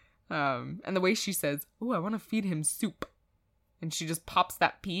 And the way she says, "Oh, I want to feed him soup," and she just pops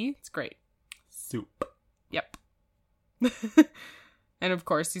that P. It's great. Soup. Yep. And of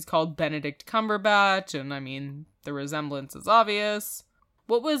course, he's called Benedict Cumberbatch, and I mean, the resemblance is obvious.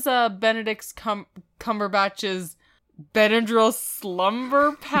 What was Benedict Cumberbatch's Benadryl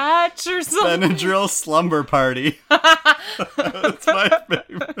Slumber Patch or something? Benadryl Slumber Party. That's my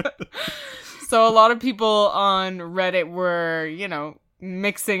favorite. So a lot of people on Reddit were,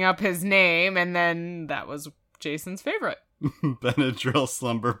 mixing up his name, and then that was Jason's favorite. Benadryl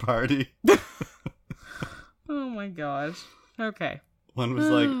Slumber Party. Oh my gosh. Okay. One was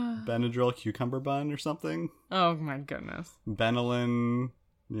like Benadryl Cucumber Bun or something. Oh my goodness. Benylin.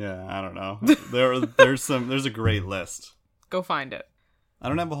 Yeah, I don't know. There's a great list. Go find it. I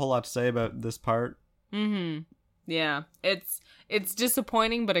don't have a whole lot to say about this part. Mm-hmm. Yeah. It's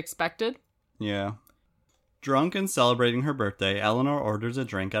disappointing but expected. Yeah. Drunk and celebrating her birthday, Eleanor orders a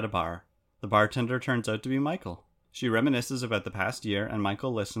drink at a bar. The bartender turns out to be Michael. She reminisces about the past year, and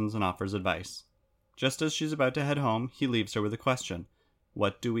Michael listens and offers advice. Just as she's about to head home, he leaves her with a question.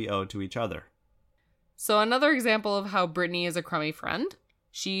 What do we owe to each other? So another example of how Brittany is a crummy friend.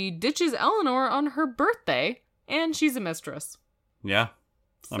 She ditches Eleanor on her birthday, and she's a mistress. Yeah.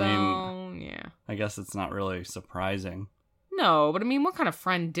 So, yeah. I guess it's not really surprising. No, but I mean, what kind of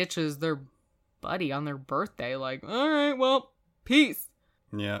friend ditches their buddy on their birthday? Like, all right, well, peace.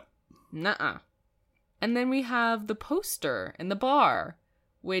 Yeah. Nuh-uh. And then we have the poster in the bar,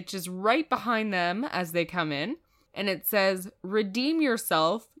 which is right behind them as they come in. And it says, "Redeem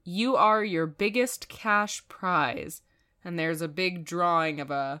yourself. You are your biggest cash prize." And there's a big drawing of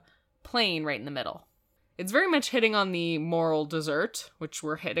a plane right in the middle. It's very much hitting on the moral dessert, which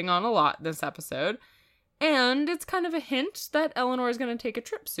we're hitting on a lot this episode. And it's kind of a hint that Eleanor is going to take a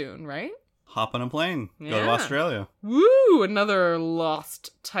trip soon, right? Hop on a plane. Go to Yeah. Australia. Woo! Another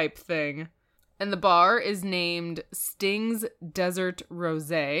Lost type thing. And the bar is named Sting's Desert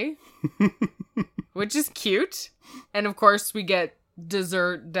Rosé, which is cute. And of course, we get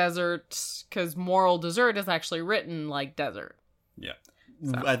desert, because moral dessert is actually written like desert. Yeah.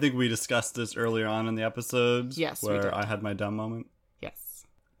 So. I think we discussed this earlier on in the episode. Yes, we where did. I had my dumb moment. Yes.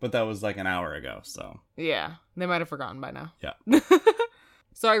 But that was like an hour ago, so. Yeah, they might have forgotten by now. Yeah.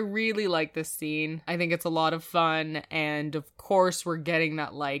 So I really like this scene. I think it's a lot of fun. And of course, we're getting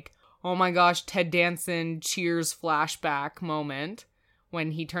that like, oh my gosh, Ted Danson Cheers flashback moment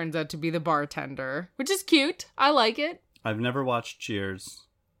when he turns out to be the bartender, which is cute. I like it. I've never watched Cheers,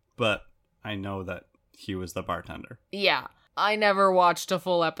 but I know that he was the bartender. Yeah. I never watched a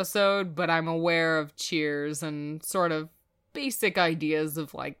full episode, but I'm aware of Cheers and sort of basic ideas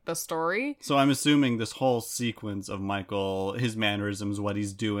of like the story. So I'm assuming this whole sequence of Michael, his mannerisms, what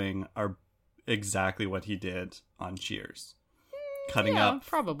he's doing are exactly what he did on Cheers. Cutting up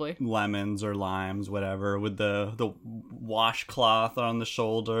probably lemons or limes, whatever, with the washcloth on the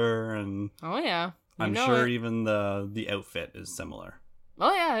shoulder, and oh yeah. I'm sure even the outfit is similar.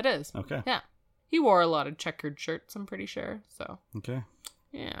 Oh yeah, it is. Okay. Yeah. He wore a lot of checkered shirts, I'm pretty sure. So Okay.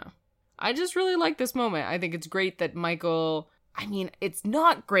 yeah. I just really like this moment. I think it's great that Michael, I mean, it's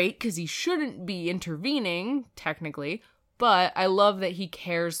not great because he shouldn't be intervening, technically, but I love that he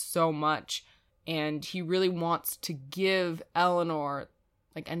cares so much and he really wants to give Eleanor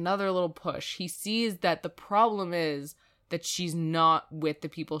like another little push. He sees that the problem is that she's not with the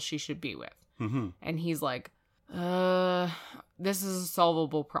people she should be with. Mm-hmm. And he's like, this is a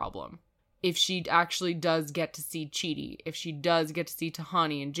solvable problem. if she actually does get to see Chidi, if she does get to see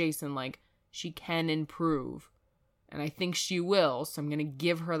Tahani and Jason, like, she can improve. And I think she will, so I'm going to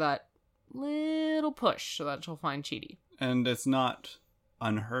give her that little push so that she'll find Chidi. And it's not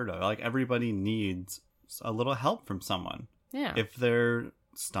unheard of. Like, everybody needs a little help from someone. Yeah. If they're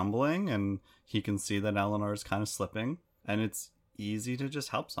stumbling and he can see that Eleanor is kind of slipping, and it's easy to just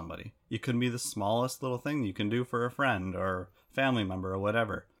help somebody. It could be the smallest little thing you can do for a friend or family member or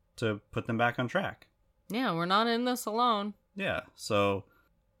whatever to put them back on track. Yeah, we're not in this alone. Yeah, so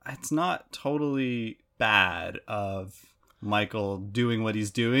it's not totally bad of Michael doing what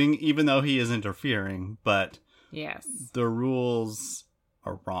he's doing, even though he is interfering, but yes, the rules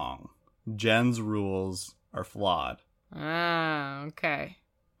are wrong. Jen's rules are flawed. Ah, okay.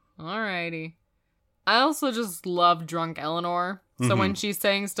 Alrighty. I also just love drunk Eleanor. So when she's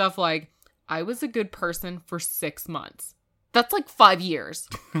saying stuff like, I was a good person for 6 months. That's like 5 years.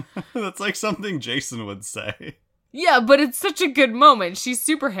 That's like something Jason would say. Yeah, but it's such a good moment. She's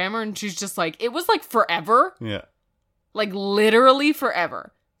super hammered and she's just like, it was like forever. Yeah. Like literally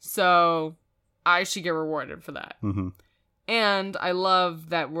forever. So I should get rewarded for that. Mm-hmm. And I love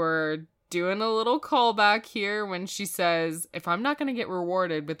that we're doing a little callback here when she says, if I'm not going to get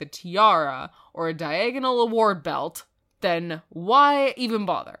rewarded with a tiara or a diagonal award belt, then why even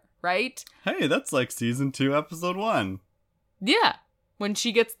bother, right? Hey, that's like season 2, episode 1. Yeah. When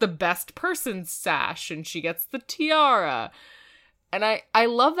she gets the best person sash and she gets the tiara. And I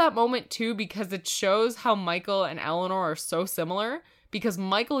love that moment too because it shows how Michael and Eleanor are so similar because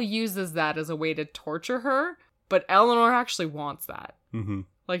Michael uses that as a way to torture her, but Eleanor actually wants that. Mm-hmm.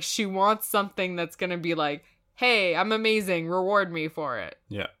 Like she wants something that's going to be like, hey, I'm amazing, reward me for it.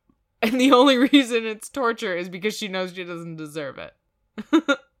 Yeah. And the only reason it's torture is because she knows she doesn't deserve it.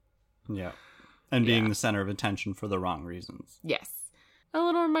 Yeah. And being the center of attention for the wrong reasons. Yes.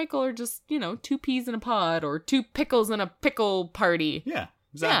 Eleanor and Michael are just, 2 peas in a pod or 2 pickles in a pickle party. Yeah,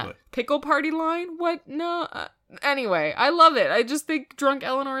 exactly. Yeah. Pickle party line? What? No. Anyway, I love it. I just think drunk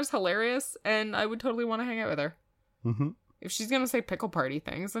Eleanor is hilarious and I would totally want to hang out with her. Mm-hmm. If she's going to say pickle party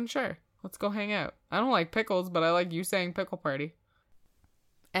things, then sure. Let's go hang out. I don't like pickles, but I like you saying pickle party.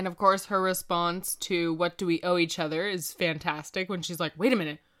 And of course, her response to what do we owe each other is fantastic when she's like, wait a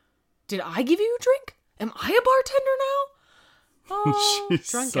minute. Did I give you a drink? Am I a bartender now? Oh, she's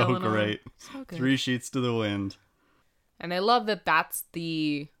drunk so Eleanor. great. So good. 3 sheets to the wind. And I love that that's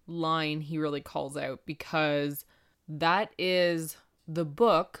the line he really calls out because that is the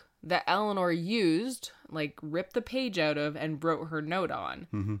book that Eleanor used, like ripped the page out of and wrote her note on.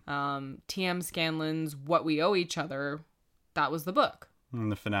 Mm-hmm. T.M. Scanlon's What We Owe Each Other, that was the book. In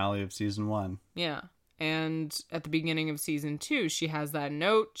the finale of season 1. Yeah. And at the beginning of season 2, she has that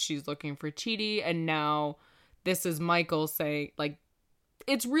note. She's looking for Chidi. And now this is Michael saying, like,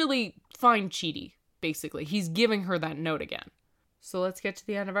 it's really find Chidi, basically. He's giving her that note again. So let's get to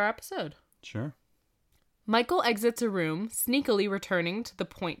the end of our episode. Sure. Michael exits a room, sneakily returning to the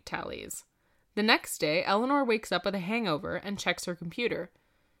point tallies. The next day, Eleanor wakes up with a hangover and checks her computer.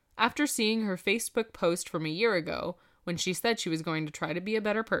 After seeing her Facebook post from a year ago, when she said she was going to try to be a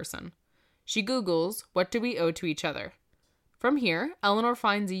better person, she Googles, what do we owe to each other? From here, Eleanor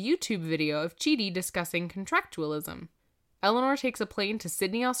finds a YouTube video of Chidi discussing contractualism. Eleanor takes a plane to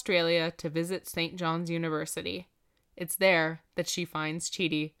Sydney, Australia to visit St. John's University. It's there that she finds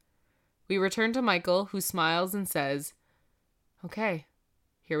Chidi. We return to Michael, who smiles and says, okay,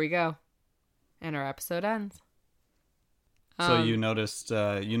 here we go. And our episode ends. So you noticed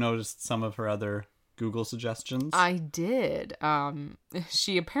some of her other Google suggestions? I did.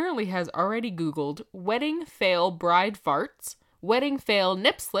 She apparently has already Googled wedding fail bride farts, wedding fail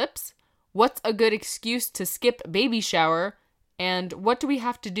nip slips, what's a good excuse to skip baby shower, and what do we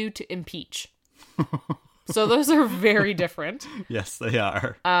have to do to impeach? So those are very different. Yes, they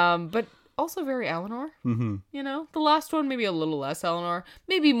are. But also very Eleanor. Mm-hmm. The last one maybe a little less Eleanor,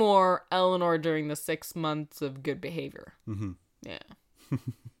 maybe more Eleanor during the 6 months of good behavior. Mm-hmm. Yeah.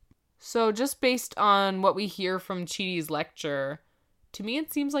 So just based on what we hear from Chidi's lecture, to me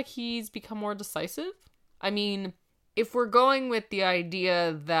it seems like he's become more decisive. I mean, if we're going with the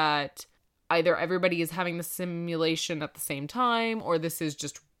idea that either everybody is having the simulation at the same time or this is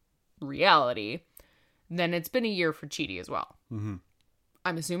just reality, then it's been a year for Chidi as well. Mm-hmm.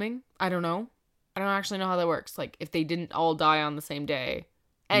 I'm assuming. I don't know. I don't actually know how that works. Like, if they didn't all die on the same day.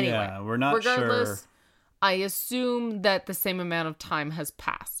 Anyway, yeah, we're not regardless, sure. I assume that the same amount of time has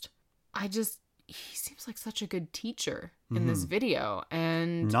passed. He seems like such a good teacher in this video.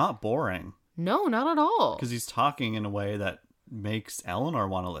 And not boring. No, not at all. Because he's talking in a way that makes Eleanor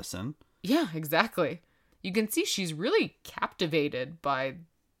want to listen. Yeah, exactly. You can see she's really captivated by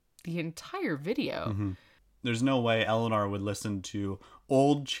the entire video. There's no way Eleanor would listen to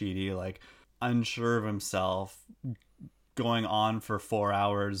old Chidi, like, unsure of himself, going on for 4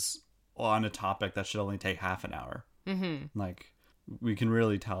 hours on a topic that should only take half an hour. Like, we can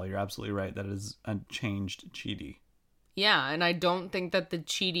really tell, you're absolutely right, that it is a changed Chidi. Yeah, and I don't think that the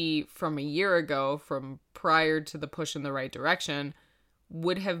Chidi from a year ago, from prior to the push in the right direction,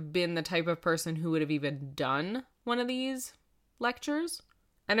 would have been the type of person who would have even done one of these lectures.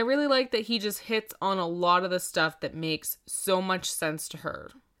 And I really like that he just hits on a lot of the stuff that makes so much sense to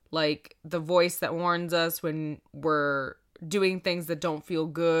her. Like the voice that warns us when we're doing things that don't feel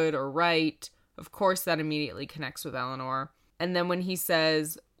good or right. Of course, that immediately connects with Eleanor. And then when he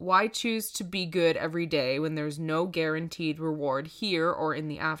says, why choose to be good every day when there's no guaranteed reward here or in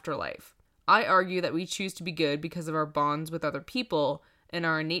the afterlife? I argue that we choose to be good because of our bonds with other people and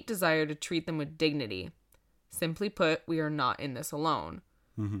our innate desire to treat them with dignity. Simply put, we are not in this alone.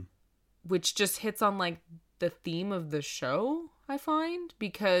 Which just hits on like the theme of the show, I find,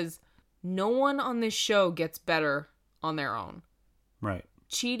 because no one on this show gets better on their own. Right.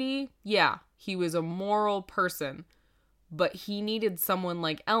 Chidi, yeah, he was a moral person, but he needed someone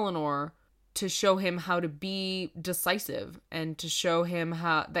like Eleanor to show him how to be decisive and to show him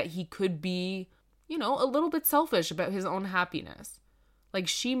how that he could be, you know, a little bit selfish about his own happiness. Like,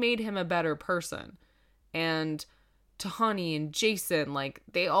 she made him a better person. And Tahani and Jason, like,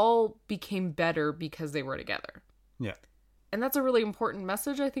 they all became better because they were together. Yeah. And that's a really important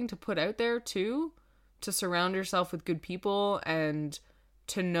message, I think, to put out there, too. To surround yourself with good people and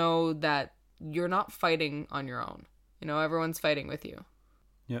to know that you're not fighting on your own. You know, everyone's fighting with you.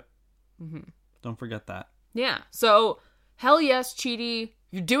 Yep. Don't forget that. Yeah. So, hell yes, Chidi.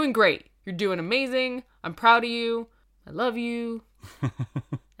 You're doing great. You're doing amazing. I'm proud of you. I love you.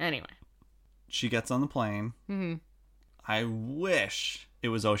 Anyway. She gets on the plane. I wish it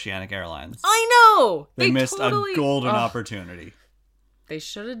was Oceanic Airlines. I know! They missed a golden opportunity. They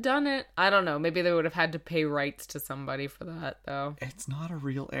should have done it. I don't know. Maybe they would have had to pay rights to somebody for that, though. It's not a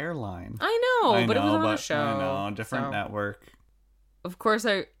real airline. I know, but it was on a show. I know, different network. Of course,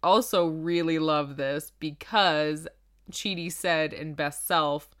 I also really love this because Chidi said in Best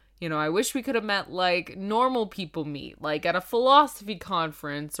Self, you know, I wish we could have met like normal people meet, like at a philosophy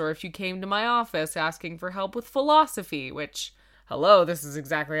conference, or if you came to my office asking for help with philosophy, which, hello, this is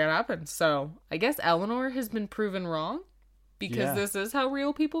exactly what happened. So I guess Eleanor has been proven wrong because this is how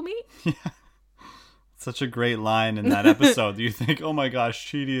real people meet. Yeah. Such a great line in that episode. You think, oh my gosh,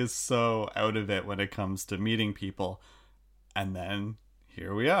 Chidi is so out of it when it comes to meeting people. And then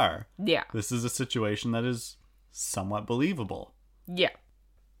here we are. Yeah. This is a situation that is somewhat believable. Yeah.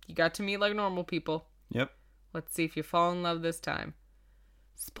 You got to meet like normal people. Yep. Let's see if you fall in love this time.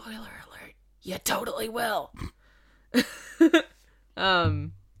 Spoiler alert. You totally will.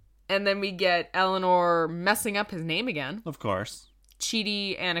 And then we get Eleanor messing up his name again. Of course.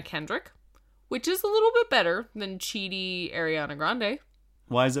 Chidi Anna Kendrick, which is a little bit better than Chidi Ariana Grande.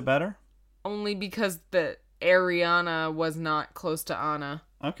 Why is it better? Only because the Ariana was not close to Anna.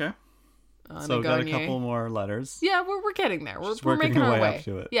 Okay. So we've got a couple more letters. Yeah, we're getting there. We're making our way up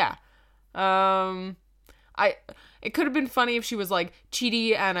to it. Yeah. It could have been funny if she was like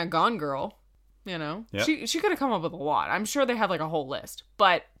Chidi and a Gone Girl. You know? Yep. She could have come up with a lot. I'm sure they have like a whole list.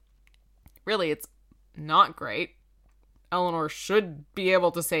 But really, it's not great. Eleanor should be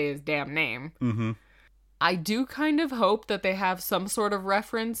able to say his damn name. Mm-hmm. I do kind of hope that they have some sort of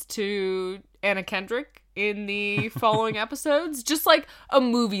reference to Anna Kendrick in the following episodes. Just like a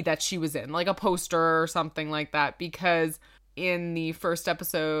movie that she was in, like a poster or something like that. Because in the first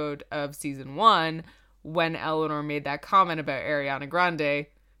episode of season 1, when Eleanor made that comment about Ariana Grande,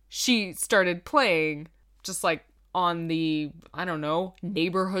 she started playing just like on the, I don't know,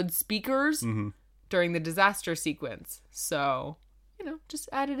 neighborhood speakers during the disaster sequence. So, you know, just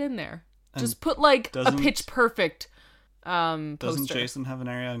add it in there. And just put like a Pitch Perfect poster. Doesn't Jason have an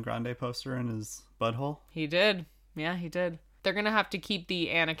Ariana Grande poster in his butthole? He did. Yeah, he did. They're going to have to keep the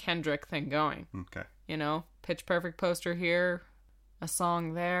Anna Kendrick thing going. Okay. You know, Pitch Perfect poster here, a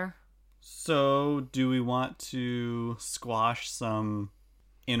song there. So, do we want to squash some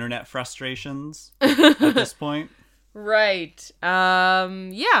internet frustrations at this point? Right.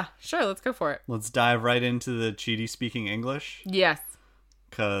 Yeah, sure, let's go for it. Let's dive right into the Chidi speaking English. Yes.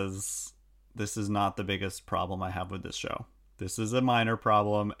 Because this is not the biggest problem I have with this show. This is a minor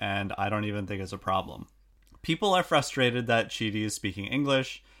problem, and I don't even think it's a problem. People are frustrated that Chidi is speaking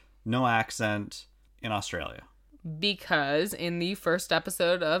English, no accent, in Australia. Because in the first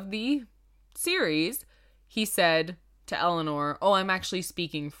episode of the series, he said to Eleanor, oh, I'm actually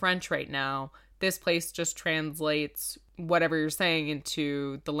speaking French right now. This place just translates whatever you're saying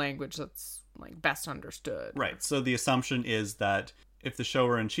into the language that's like best understood. Right. So the assumption is that if the show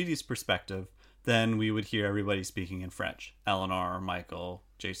were in Chidi's perspective, then we would hear everybody speaking in French. Eleanor, Michael,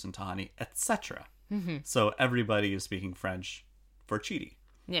 Jason, Tahani, etc. So everybody is speaking French for Chidi.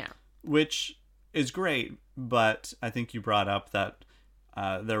 Yeah. Which is great, but I think you brought up that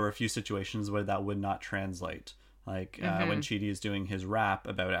there were a few situations where that would not translate. Like when Chidi is doing his rap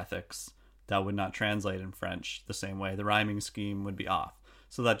about ethics, that would not translate in French the same way. The rhyming scheme would be off.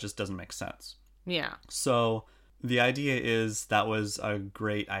 So that just doesn't make sense. Yeah. So the idea is that was a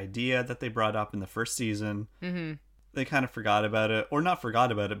great idea that they brought up in the first season. Mm-hmm. They kind of forgot about it, or not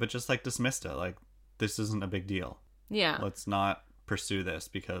forgot about it, but just like dismissed it. Like, this isn't a big deal. Yeah. Let's not pursue this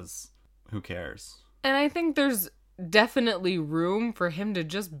because who cares? And I think there's definitely room for him to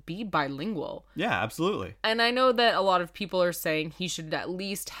just be bilingual. Yeah, absolutely. And I know that a lot of people are saying he should at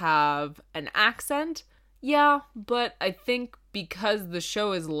least have an accent. Yeah, but I think because the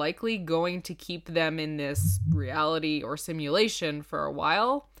show is likely going to keep them in this reality or simulation for a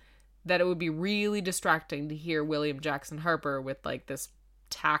while, that it would be really distracting to hear William Jackson Harper with like this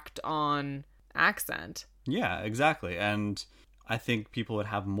tacked on accent. Yeah, exactly. And I think people would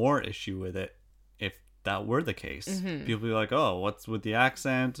have more issue with it if that were the case. People would be like, oh, what's with the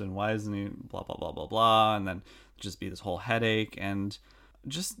accent and why isn't he blah, blah, blah, blah, blah. And then just be this whole headache. And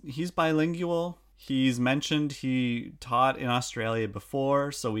just, he's bilingual. He's mentioned he taught in Australia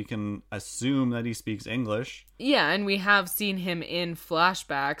before, so we can assume that he speaks English. Yeah, and we have seen him in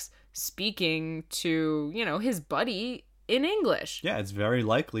flashbacks speaking to, you know, his buddy in English. Yeah, it's very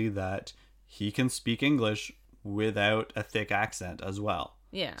likely that he can speak English without a thick accent as well.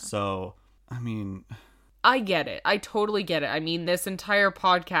 Yeah. So, I mean... I get it. I totally get it. I mean, this entire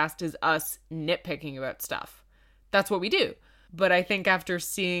podcast is us nitpicking about stuff. That's what we do. But I think after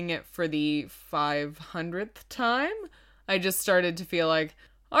seeing it for the 500th time, I just started to feel like,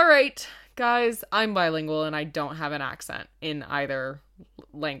 all right, guys, I'm bilingual and I don't have an accent in either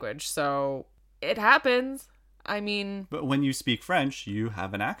language. So it happens. I mean... But when you speak French, you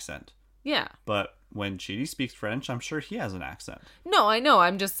have an accent. Yeah. But when Chidi speaks French, I'm sure he has an accent. No, I know.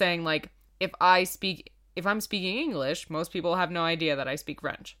 I'm just saying, like, if I'm speaking English, most people have no idea that I speak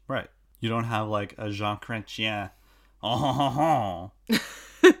French. Right. You don't have, like, a Jean Chrétien. Oh,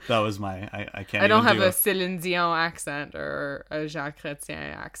 that was my... I can't. I don't have a Céline Dion accent or a Jacques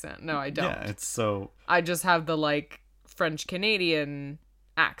Chrétien accent. No, I don't. Yeah, it's so... I just have the, like, French Canadian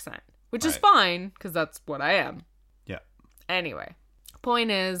accent, which is fine because that's what I am. Yeah. Anyway,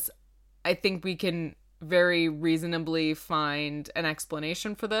 point is, I think we can very reasonably find an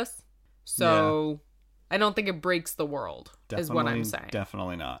explanation for this. So I don't think it breaks the world, is what I'm saying.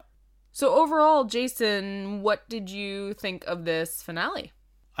 Definitely not. So overall, Jason, what did you think of this finale?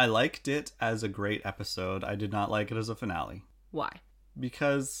 I liked it as a great episode. I did not like it as a finale. Why?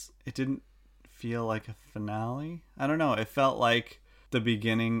 Because it didn't feel like a finale. I don't know. It felt like the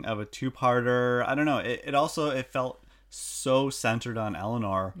beginning of a two-parter. I don't know. It felt so centered on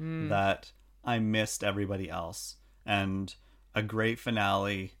Eleanor that I missed everybody else. And a great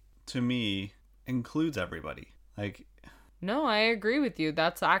finale, to me, includes everybody. Like... No, I agree with you.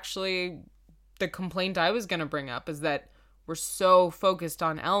 That's actually the complaint I was going to bring up, is that we're so focused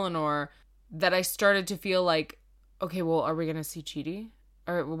on Eleanor that I started to feel like, okay, well, are we going to see Chidi?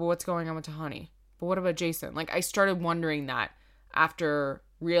 Or what's going on with Tahani? But what about Jason? Like, I started wondering that after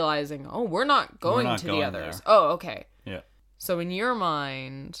realizing, oh, we're not going to the others. There. Oh, okay. Yeah. So in your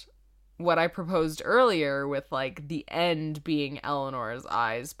mind, what I proposed earlier with, like, the end being Eleanor's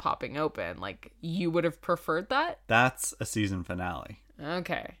eyes popping open, like, you would have preferred that? That's a season finale.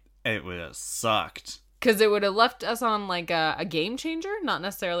 Okay. It would have sucked. Because it would have left us on, like, a game changer, not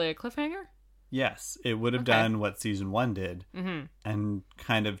necessarily a cliffhanger? Yes, it would have done what season 1 did and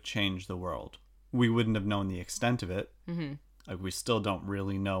kind of changed the world. We wouldn't have known the extent of it. Like, we still don't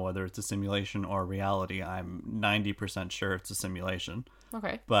really know whether it's a simulation or reality. I'm 90% sure it's a simulation.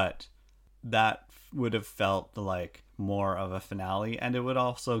 Okay. But... that would have felt like more of a finale, and it would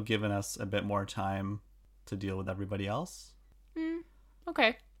also given us a bit more time to deal with everybody else.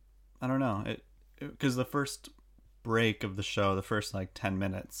 Okay. I don't know. Because the first break of the show, the first like 10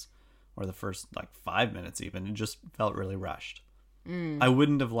 minutes, or the first like 5 minutes even, it just felt really rushed. I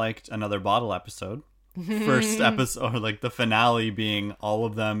wouldn't have liked another bottle episode. First episode, or like the finale being all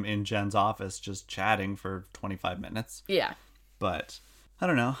of them in Jen's office just chatting for 25 minutes. Yeah. But... I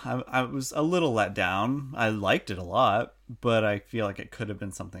don't know. I was a little let down. I liked it a lot, but I feel like it could have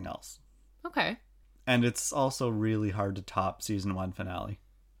been something else. Okay. And it's also really hard to top season 1 finale.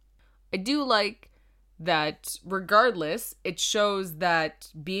 I do like that regardless, it shows that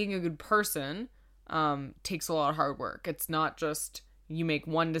being a good person takes a lot of hard work. It's not just you make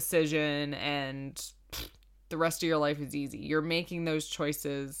one decision and the rest of your life is easy. You're making those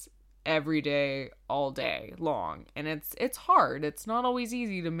choices every day, all day long. And it's hard. It's not always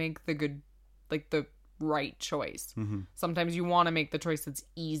easy to make the good, like the right choice. Sometimes you want to make the choice that's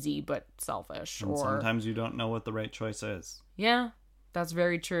easy but selfish. And sometimes you don't know what the right choice is. Yeah, that's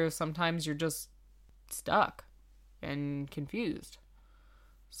very true. Sometimes you're just stuck and confused.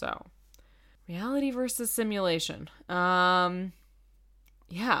 So, reality versus simulation. Yeah,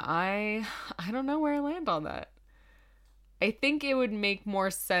 I don't know where I land on that. I think it would make more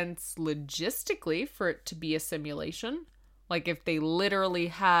sense logistically for it to be a simulation. Like if they literally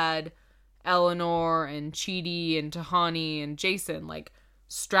had Eleanor and Chidi and Tahani and Jason like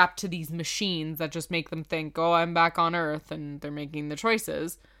strapped to these machines that just make them think, oh, I'm back on Earth, and they're making the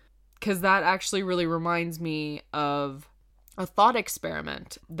choices. Because that actually really reminds me of a thought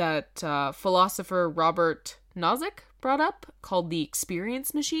experiment that philosopher Robert Nozick brought up called the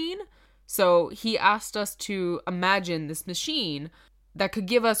experience machine. So he asked us to imagine this machine that could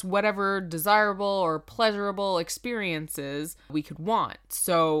give us whatever desirable or pleasurable experiences we could want.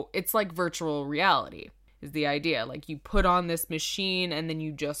 So it's like virtual reality is the idea. Like you put on this machine and then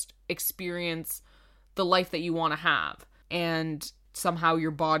you just experience the life that you want to have. And somehow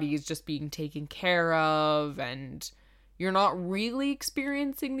your body is just being taken care of and you're not really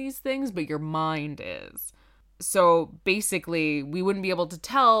experiencing these things, but your mind is. So basically, we wouldn't be able to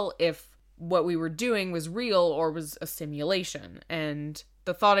tell if what we were doing was real or was a simulation. And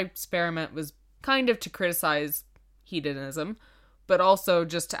the thought experiment was kind of to criticize hedonism, but also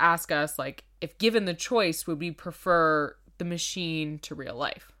just to ask us, like, if given the choice, would we prefer the machine to real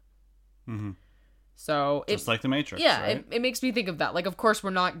life? Mm-hmm. So just like the Matrix, yeah, right? it makes me think of that. Like, of course,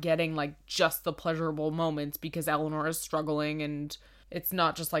 we're not getting like just the pleasurable moments because Eleanor is struggling, and it's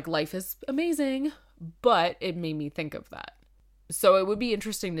not just like life is amazing, but it made me think of that. So it would be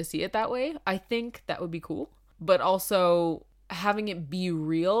interesting to see it that way. I think that would be cool. But also having it be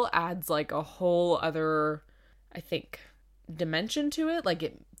real adds like a whole other, I think, dimension to it. Like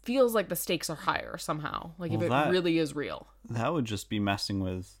it feels like the stakes are higher somehow. Like if it really is real. That would just be messing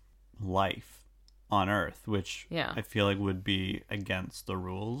with life on Earth, which I feel like would be against the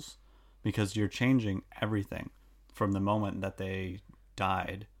rules because you're changing everything from the moment that they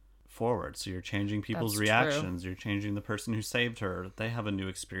died forward. So you're changing people's reactions. You're changing the person who saved her. They have a new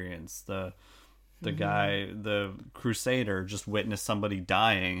experience. The guy, the crusader, just witnessed somebody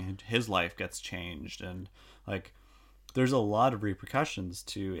dying. His life gets changed. And like, there's a lot of repercussions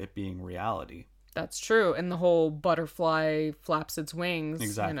to it being reality. That's true. And the whole butterfly flaps its wings.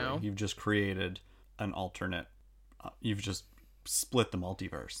 Exactly. You know? You've just created an alternate. You've just split the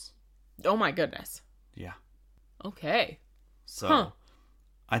multiverse. Oh my goodness. Yeah. Okay. So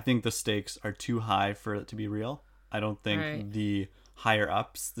I think the stakes are too high for it to be real. I don't think the higher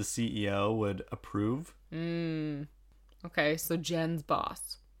ups, the CEO, would approve. Okay, so Jen's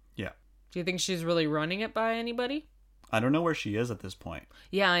boss. Yeah. Do you think she's really running it by anybody? I don't know where she is at this point.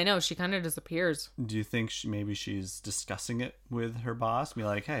 Yeah, I know. She kind of disappears. Do you think maybe she's discussing it with her boss? Be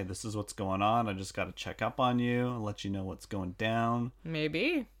like, hey, this is what's going on. I just got to check up on you and let you know what's going down.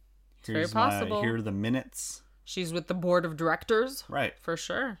 Maybe. It's very possible. Here are the minutes. She's with the board of directors. Right. For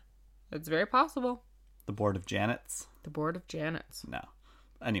sure. It's very possible. The board of Janets. The board of Janets. No.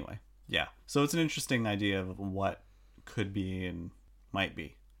 Anyway, yeah. So it's an interesting idea of what could be and might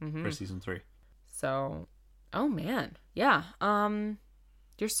be for season 3. So, oh man. Yeah.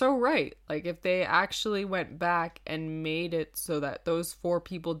 You're so right. Like if they actually went back and made it so that those 4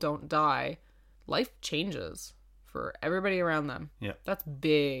 people don't die, life changes for everybody around them. Yeah. That's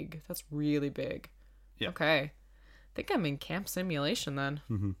big. That's really big. Yeah. Okay. I think I'm in camp simulation then.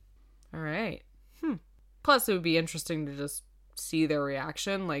 Mm-hmm. All right. Plus, it would be interesting to just see their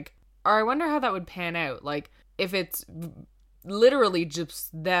reaction. Like, or I wonder how that would pan out. Like, if it's literally just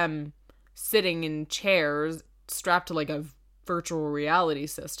them sitting in chairs strapped to like a virtual reality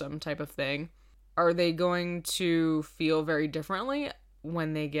system type of thing, are they going to feel very differently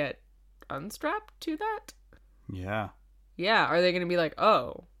when they get unstrapped to that? Yeah. Yeah. Are they going to be like,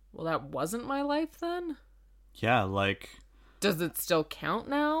 oh, well, that wasn't my life then? Yeah, like... Does it still count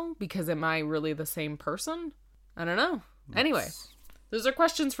now? Because am I really the same person? I don't know. Anyway, those are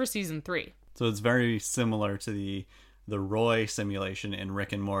questions for season 3. So it's very similar to the Roy simulation in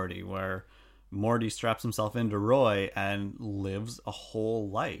Rick and Morty, where Morty straps himself into Roy and lives a whole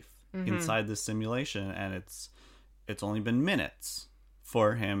life inside this simulation, and it's only been minutes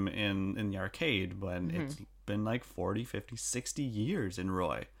for him in the arcade when it's been like 40, 50, 60 years in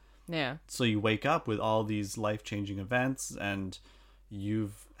Roy. Yeah. So you wake up with all these life-changing events, and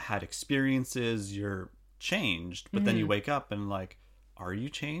you've had experiences, you're changed, but then you wake up and like, are you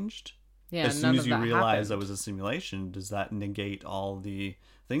changed? Yeah, As none soon of as you that realize that happened. was a simulation, does that negate all the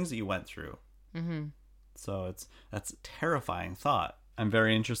things that you went through? So that's a terrifying thought. I'm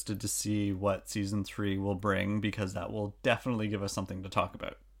very interested to see what season 3 will bring, because that will definitely give us something to talk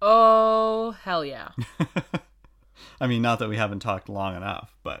about. Oh, hell yeah. I mean, not that we haven't talked long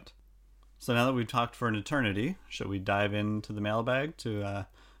enough, but... So now that we've talked for an eternity, should we dive into the mailbag to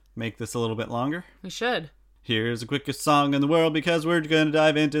make this a little bit longer? We should. Here's the quickest song in the world, because we're going to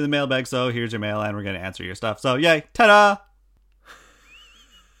dive into the mailbag. So here's your mail, and we're going to answer your stuff. So yay, ta-da!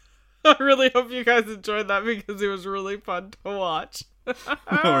 I really hope you guys enjoyed that, because it was really fun to watch.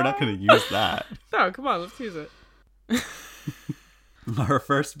 We're not going to use that. No, come on, let's use it. Our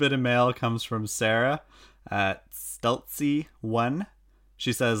first bit of mail comes from Sarah at Stelzy1.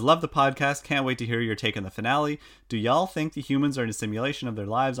 She says, love the podcast. Can't wait to hear your take on the finale. Do y'all think the humans are in a simulation of their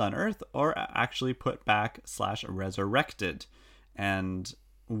lives on Earth, or actually put back / resurrected? And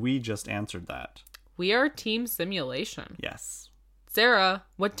we just answered that. We are Team Simulation. Yes. Sarah,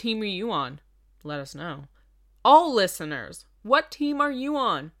 what team are you on? Let us know. All listeners, what team are you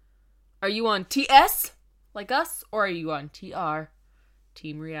on? Are you on TS, like us, or are you on TR,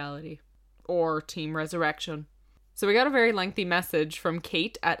 Team Reality, or Team Resurrection? So we got a very lengthy message from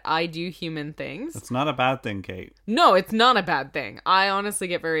Kate at I Do Human Things. It's not a bad thing, Kate. No, it's not a bad thing. I honestly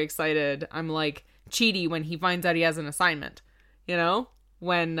get very excited. I'm like Cheaty when he finds out he has an assignment, you know,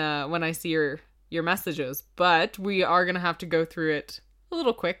 when I see your messages. But we are going to have to go through it a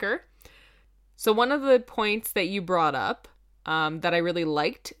little quicker. So one of the points that you brought up that I really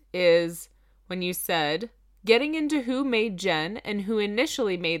liked is when you said, getting into who made Jen and who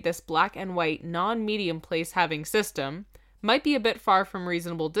initially made this black and white non-medium place having system might be a bit far from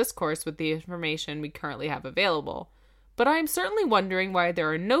reasonable discourse with the information we currently have available. But I am certainly wondering why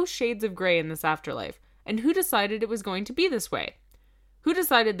there are no shades of gray in this afterlife, and who decided it was going to be this way? Who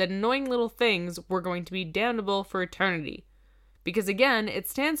decided that annoying little things were going to be damnable for eternity? Because again, it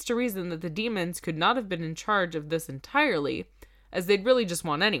stands to reason that the demons could not have been in charge of this entirely, as they'd really just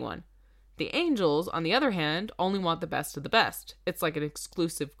want anyone. The angels, on the other hand, only want the best of the best. It's like an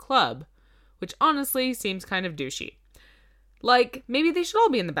exclusive club, which honestly seems kind of douchey. Like, maybe they should all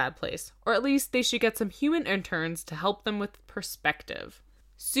be in the bad place, or at least they should get some human interns to help them with perspective.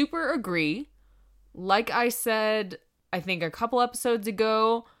 Super agree. Like I said, I think a couple episodes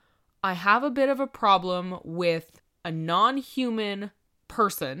ago, I have a bit of a problem with a non-human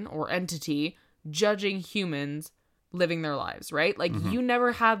person or entity judging humans living their lives, right? Like, you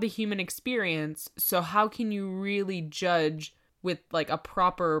never have the human experience, so how can you really judge with, like, a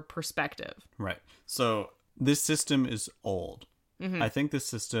proper perspective? Right. So this system is old. I think this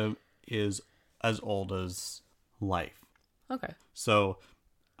system is as old as life. Okay. So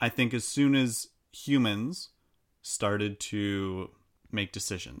I think as soon as humans started to make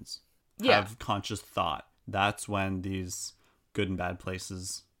decisions, have conscious thought, that's when these good and bad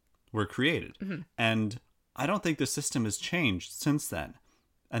places were created. And I don't think the system has changed since then.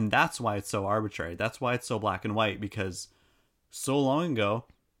 And that's why it's so arbitrary. That's why it's so black and white, because so long ago,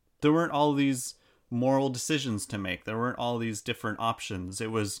 there weren't all these moral decisions to make. There weren't all these different options.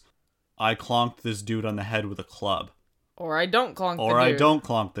 It was, I clonked this dude on the head with a club. Or I don't clonk the dude. Or I don't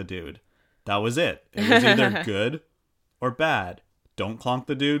clonk the dude. That was it. It was either good or bad. Don't clonk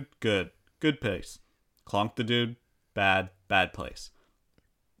the dude, good. Good place. Clonk the dude, bad. Bad place.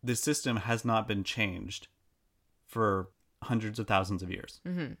 This system has not been changed for hundreds of thousands of years.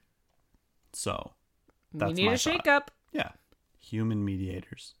 So, that's we need my a thought. shake-up. Yeah. Human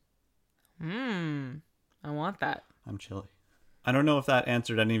mediators. I want that. I'm chilly. I don't know if that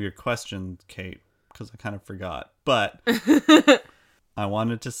answered any of your questions, Kate, because I kind of forgot. But I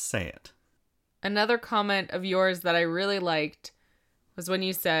wanted to say it. Another comment of yours that I really liked was when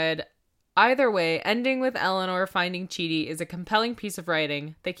you said, either way, ending with Eleanor finding Chidi is a compelling piece of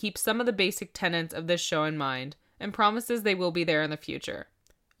writing that keeps some of the basic tenets of this show in mind and promises they will be there in the future.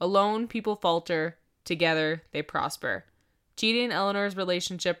 Alone, people falter. Together, they prosper. Chidi and Eleanor's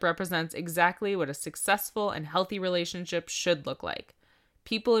relationship represents exactly what a successful and healthy relationship should look like.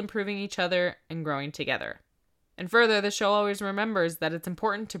 People improving each other and growing together. And further, the show always remembers that it's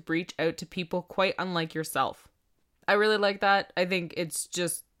important to reach out to people quite unlike yourself. I really like that. I think it's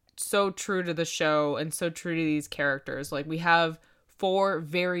just so true to the show and so true to these characters. Like, we have 4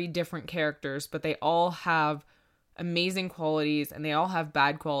 very different characters, but they all have amazing qualities and they all have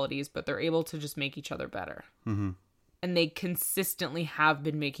bad qualities, but they're able to just make each other better. And they consistently have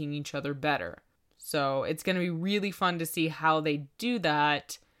been making each other better. So it's going to be really fun to see how they do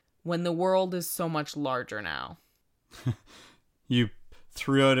that when the world is so much larger now. You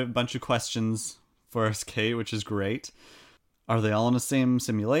threw out a bunch of questions for us, Kate, which is great. Are they all in the same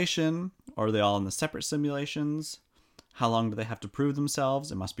simulation? Or are they all in the separate simulations? How long do they have to prove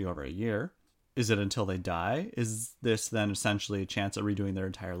themselves? It must be over a year. Is it until they die? Is this then essentially a chance at redoing their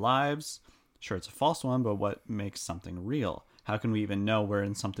entire lives? Sure, it's a false one, but what makes something real? How can we even know we're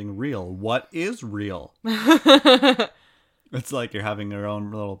in something real? What is real? It's like you're having your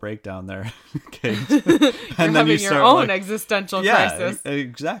own little breakdown there, Kate. And then your own existential crisis.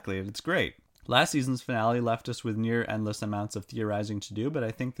 Exactly. It's great. Last season's finale left us with near endless amounts of theorizing to do, but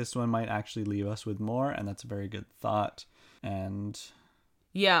I think this one might actually leave us with more, and that's a very good thought. And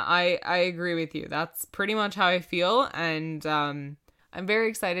yeah, I agree with you. That's pretty much how I feel, and I'm very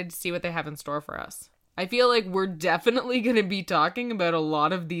excited to see what they have in store for us. I feel like we're definitely going to be talking about a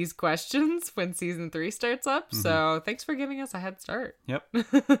lot of these questions when season 3 starts up, so thanks for giving us a head start. Yep.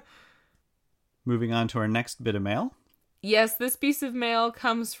 Moving on to our next bit of mail. Yes, this piece of mail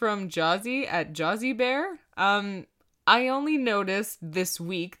comes from Jazzy at Jazzy Bear. I only noticed this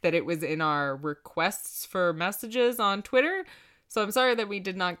week that it was in our requests for messages on Twitter, so I'm sorry that we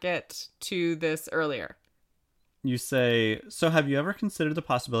did not get to this earlier. You say, so have you ever considered the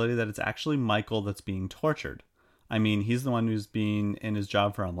possibility that it's actually Michael that's being tortured? I mean, he's the one who's been in his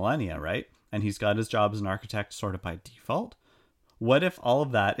job for a millennia, right? And he's got his job as an architect sort of by default. What if all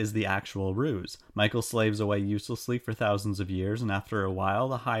of that is the actual ruse? Michael slaves away uselessly for thousands of years, and after a while,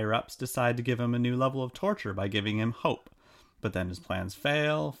 the higher-ups decide to give him a new level of torture by giving him hope. But then his plans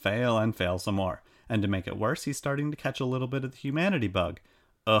fail, and fail some more. And to make it worse, he's starting to catch a little bit of the humanity bug.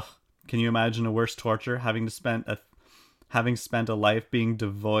 Ugh. Can you imagine a worse torture, having spent a life being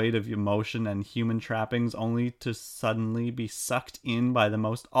devoid of emotion and human trappings only to suddenly be sucked in by the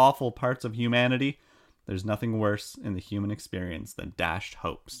most awful parts of humanity? There's nothing worse in the human experience than dashed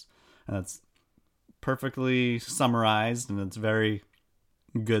hopes. And that's perfectly summarized, and it's very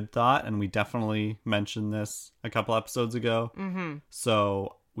good thought, and we definitely mentioned this a couple episodes ago.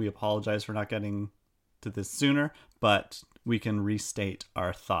 So we apologize for not getting to this sooner, but we can restate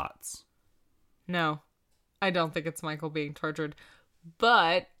our thoughts. No, I don't think it's Michael being tortured,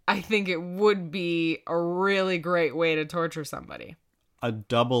 but I think it would be a really great way to torture somebody. A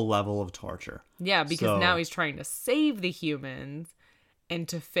double level of torture. Yeah, because now he's trying to save the humans, and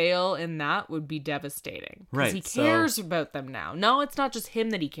to fail in that would be devastating. Because he cares about them now. No, it's not just him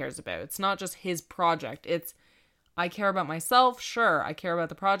that he cares about. It's not just his project. It's, I care about myself, sure. I care about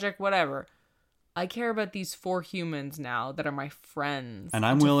the project, whatever. I care about these 4 humans now that are my friends. And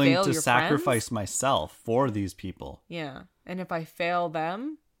I'm willing to sacrifice myself for these people. Yeah. And if I fail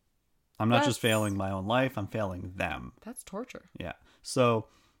them... I'm not just failing my own life, I'm failing them. That's torture. Yeah. So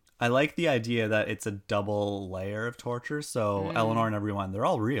I like the idea that it's a double layer of torture. So Eleanor and everyone, they're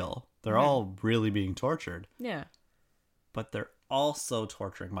all real. They're all really being tortured. Yeah. But they're also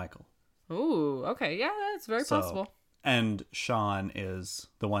torturing Michael. Ooh, okay. Yeah, that's very possible. And Sean is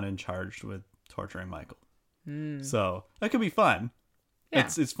the one in charge with torturing Michael. So that could be fun. Yeah.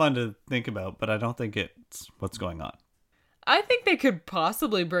 It's fun to think about, but I don't think it's what's going on. I think they could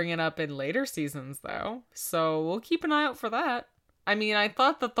possibly bring it up in later seasons, though. So we'll keep an eye out for that. I mean, I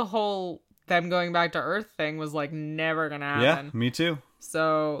thought that the whole them going back to Earth thing was like never gonna happen. Yeah, me too.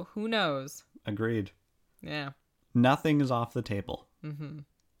 So who knows? Agreed. Yeah. Nothing is off the table.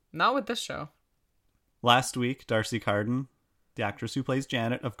 Not with this show. Last week, Darcy Carden, the actress who plays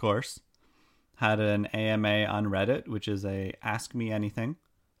Janet, of course, had an AMA on Reddit, which is a Ask Me Anything.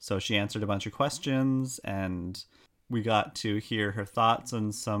 So she answered a bunch of questions, and we got to hear her thoughts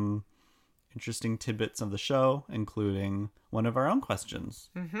on some interesting tidbits of the show, including one of our own questions.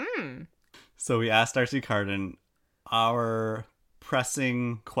 So we asked Darcy Carden our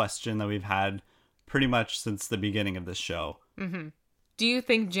pressing question that we've had pretty much since the beginning of this show. Do you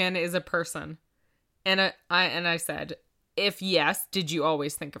think Janet is a person? And I said, if yes, did you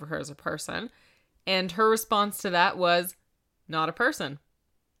always think of her as a person? And her response to that was, not a person.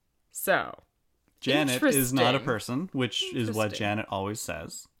 So, Janet is not a person, which is what Janet always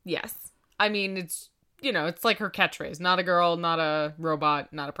says. Yes. I mean, it's, it's like her catchphrase. Not a girl, not a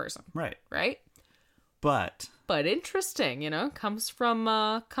robot, not a person. Right. Right? But interesting, comes from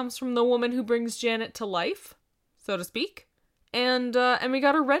the woman who brings Janet to life, so to speak. And we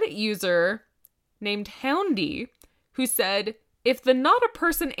got a Reddit user named Houndy who said, if the not a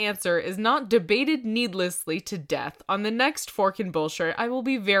person answer is not debated needlessly to death on the next Fork in Bullshit, I will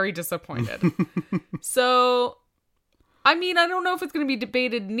be very disappointed. So, I mean, I don't know if it's going to be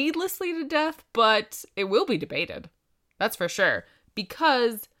debated needlessly to death, but it will be debated. That's for sure.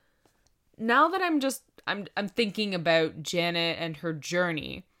 Because now that I'm thinking about Janet and her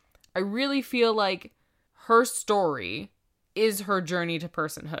journey, I really feel like her story is her journey to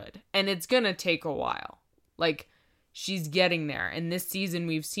personhood. And it's gonna take a while. Like, she's getting there. And this season,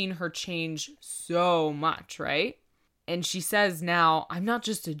 we've seen her change so much, right? And she says now, I'm not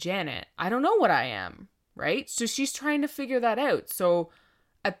just a Janet. I don't know what I am, right? So she's trying to figure that out. So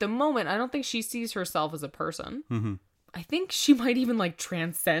at the moment, I don't think she sees herself as a person. Mm-hmm. I think she might even, like,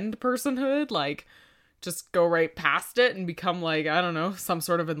 transcend personhood, like, just go right past it and become, like, I don't know, some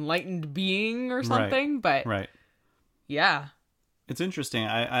sort of enlightened being or something. But yeah. It's interesting.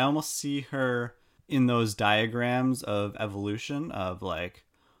 I almost see her in those diagrams of evolution of, like,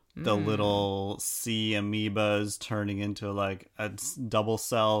 the little sea amoebas turning into, like, a double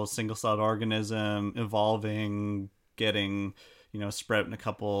cell, single celled organism, evolving, getting, sprouting a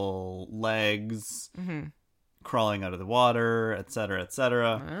couple legs, crawling out of the water, etc.,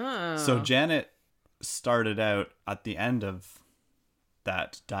 etc. Oh. So Janet started out at the end of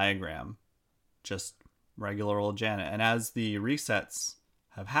that diagram, just regular old Janet. And as the resets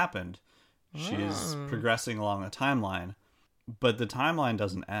have happened, she is progressing along the timeline. But the timeline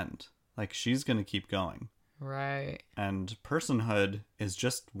doesn't end. Like, she's going to keep going. Right. And personhood is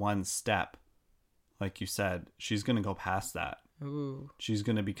just one step. Like you said, she's going to go past that. Ooh. She's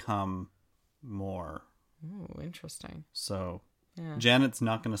going to become more. Ooh, interesting. So, Yeah. Janet's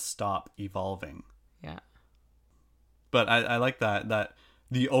not going to stop evolving. Yeah. But I like that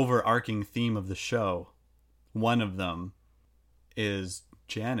the overarching theme of the show, one of them is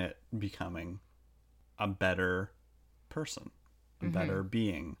Janet becoming a better person, a better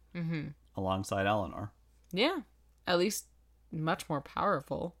being alongside Eleanor. Yeah. At least much more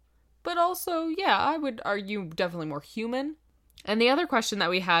powerful. But also, yeah, I would argue definitely more human. And the other question that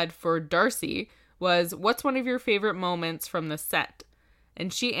we had for Darcy was, what's one of your favorite moments from the set?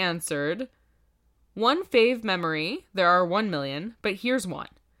 And she answered, one fave memory, there are 1 million, but here's one.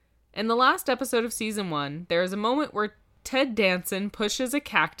 In the last episode of season 1, there is a moment where Ted Danson pushes a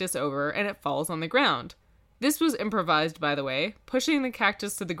cactus over and it falls on the ground. This was improvised, by the way. Pushing the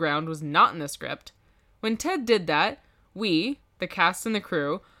cactus to the ground was not in the script. When Ted did that, we, the cast and the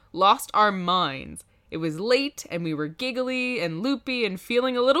crew, lost our minds. It was late, and we were giggly and loopy and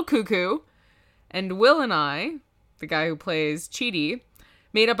feeling a little cuckoo. And Will and I, the guy who plays Chidi,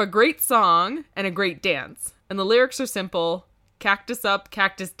 made up a great song and a great dance. And the lyrics are simple: cactus up,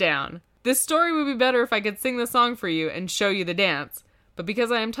 cactus down. This story would be better if I could sing the song for you and show you the dance. But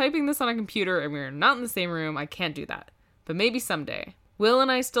because I am typing this on a computer and we're not in the same room, I can't do that. But maybe someday. Will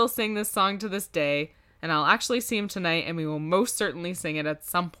and I still sing this song to this day, and I'll actually see him tonight, and we will most certainly sing it at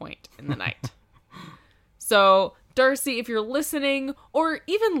some point in the night. So, Darcy, if you're listening, or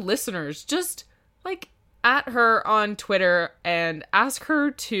even listeners, just, like, at her on Twitter and ask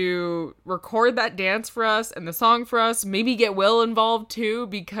her to record that dance for us and the song for us. Maybe get Will involved too,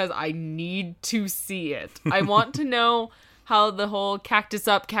 because I need to see it. I want to know how the whole cactus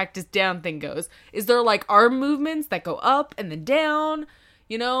up, cactus down thing goes. Is there, like, arm movements that go up and then down?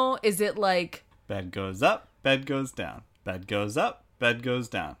 Is it like... Bed goes up, bed goes down. Bed goes up, bed goes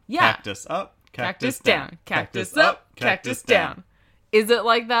down. Yeah. Cactus up, cactus down. Cactus up, cactus down. Is it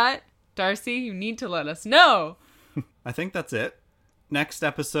like that? Darcy, you need to let us know. I think that's it. Next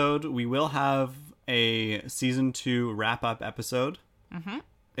episode, we will have a season 2 wrap-up episode. Mm-hmm.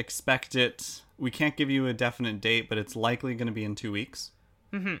 Expect it. We can't give you a definite date, but it's likely going to be in 2 weeks.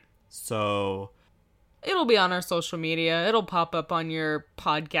 Mm-hmm. So... it'll be on our social media. It'll pop up on your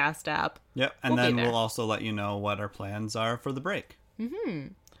podcast app. Yep, and then we'll also let you know what our plans are for the break. Mm-hmm.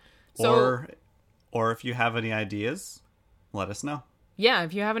 Or if you have any ideas, let us know. Yeah,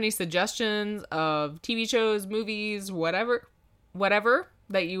 if you have any suggestions of TV shows, movies, whatever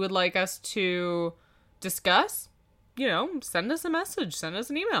that you would like us to discuss, send us a message, send us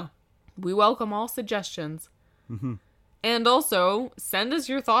an email. We welcome all suggestions. Mm-hmm. And also, send us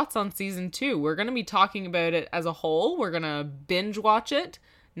your thoughts on season 2. We're going to be talking about it as a whole. We're going to binge watch it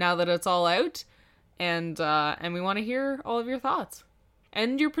now that it's all out. And we want to hear all of your thoughts.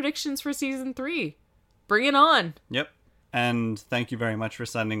 And your predictions for season 3. Bring it on. Yep. And thank you very much for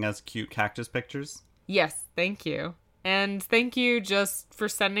sending us cute cactus pictures. Yes, thank you. And thank you just for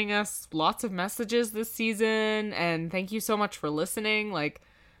sending us lots of messages this season. And thank you so much for listening. Like,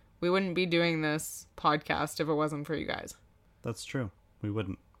 we wouldn't be doing this podcast if it wasn't for you guys. That's true. We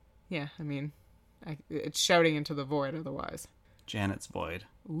wouldn't. Yeah, I mean, it's shouting into the void otherwise. Janet's void.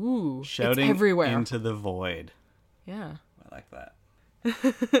 Ooh, shouting it's everywhere. Into the void. Yeah. I like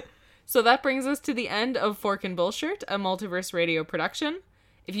that. So that brings us to the end of Fork and Bullshit, a Multiverse Radio production.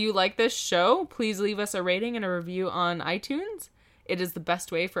 If you like this show, please leave us a rating and a review on iTunes. It is the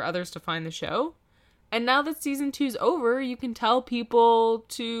best way for others to find the show. And now that season 2's over, you can tell people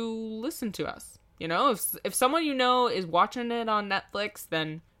to listen to us. You know, if someone you know is watching it on Netflix,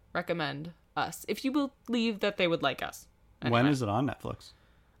 then recommend us. If you believe that they would like us. Anyway, When is it on Netflix?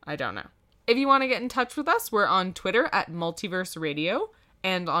 I don't know. If you want to get in touch with us, we're on Twitter at Multiverse Radio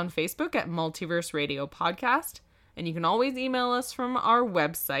and on Facebook at Multiverse Radio Podcast. And you can always email us from our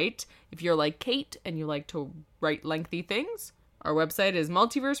website. If you're like Kate and you like to write lengthy things, our website is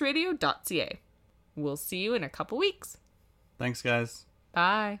multiverseradio.ca. We'll see you in a couple weeks. Thanks, guys.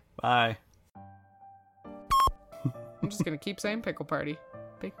 Bye. Bye. I'm just going to keep saying pickle party.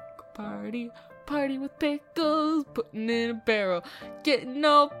 Pickle party. Party with pickles. Putting in a barrel. Getting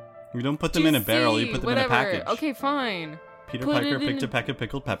all You don't put them in a barrel, you juicy, put them whatever. in a package. Okay, fine. Peter Put Piper it in picked a- a peck of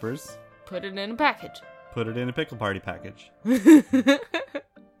pickled peppers, Put it in a package. put it in a pickle party package.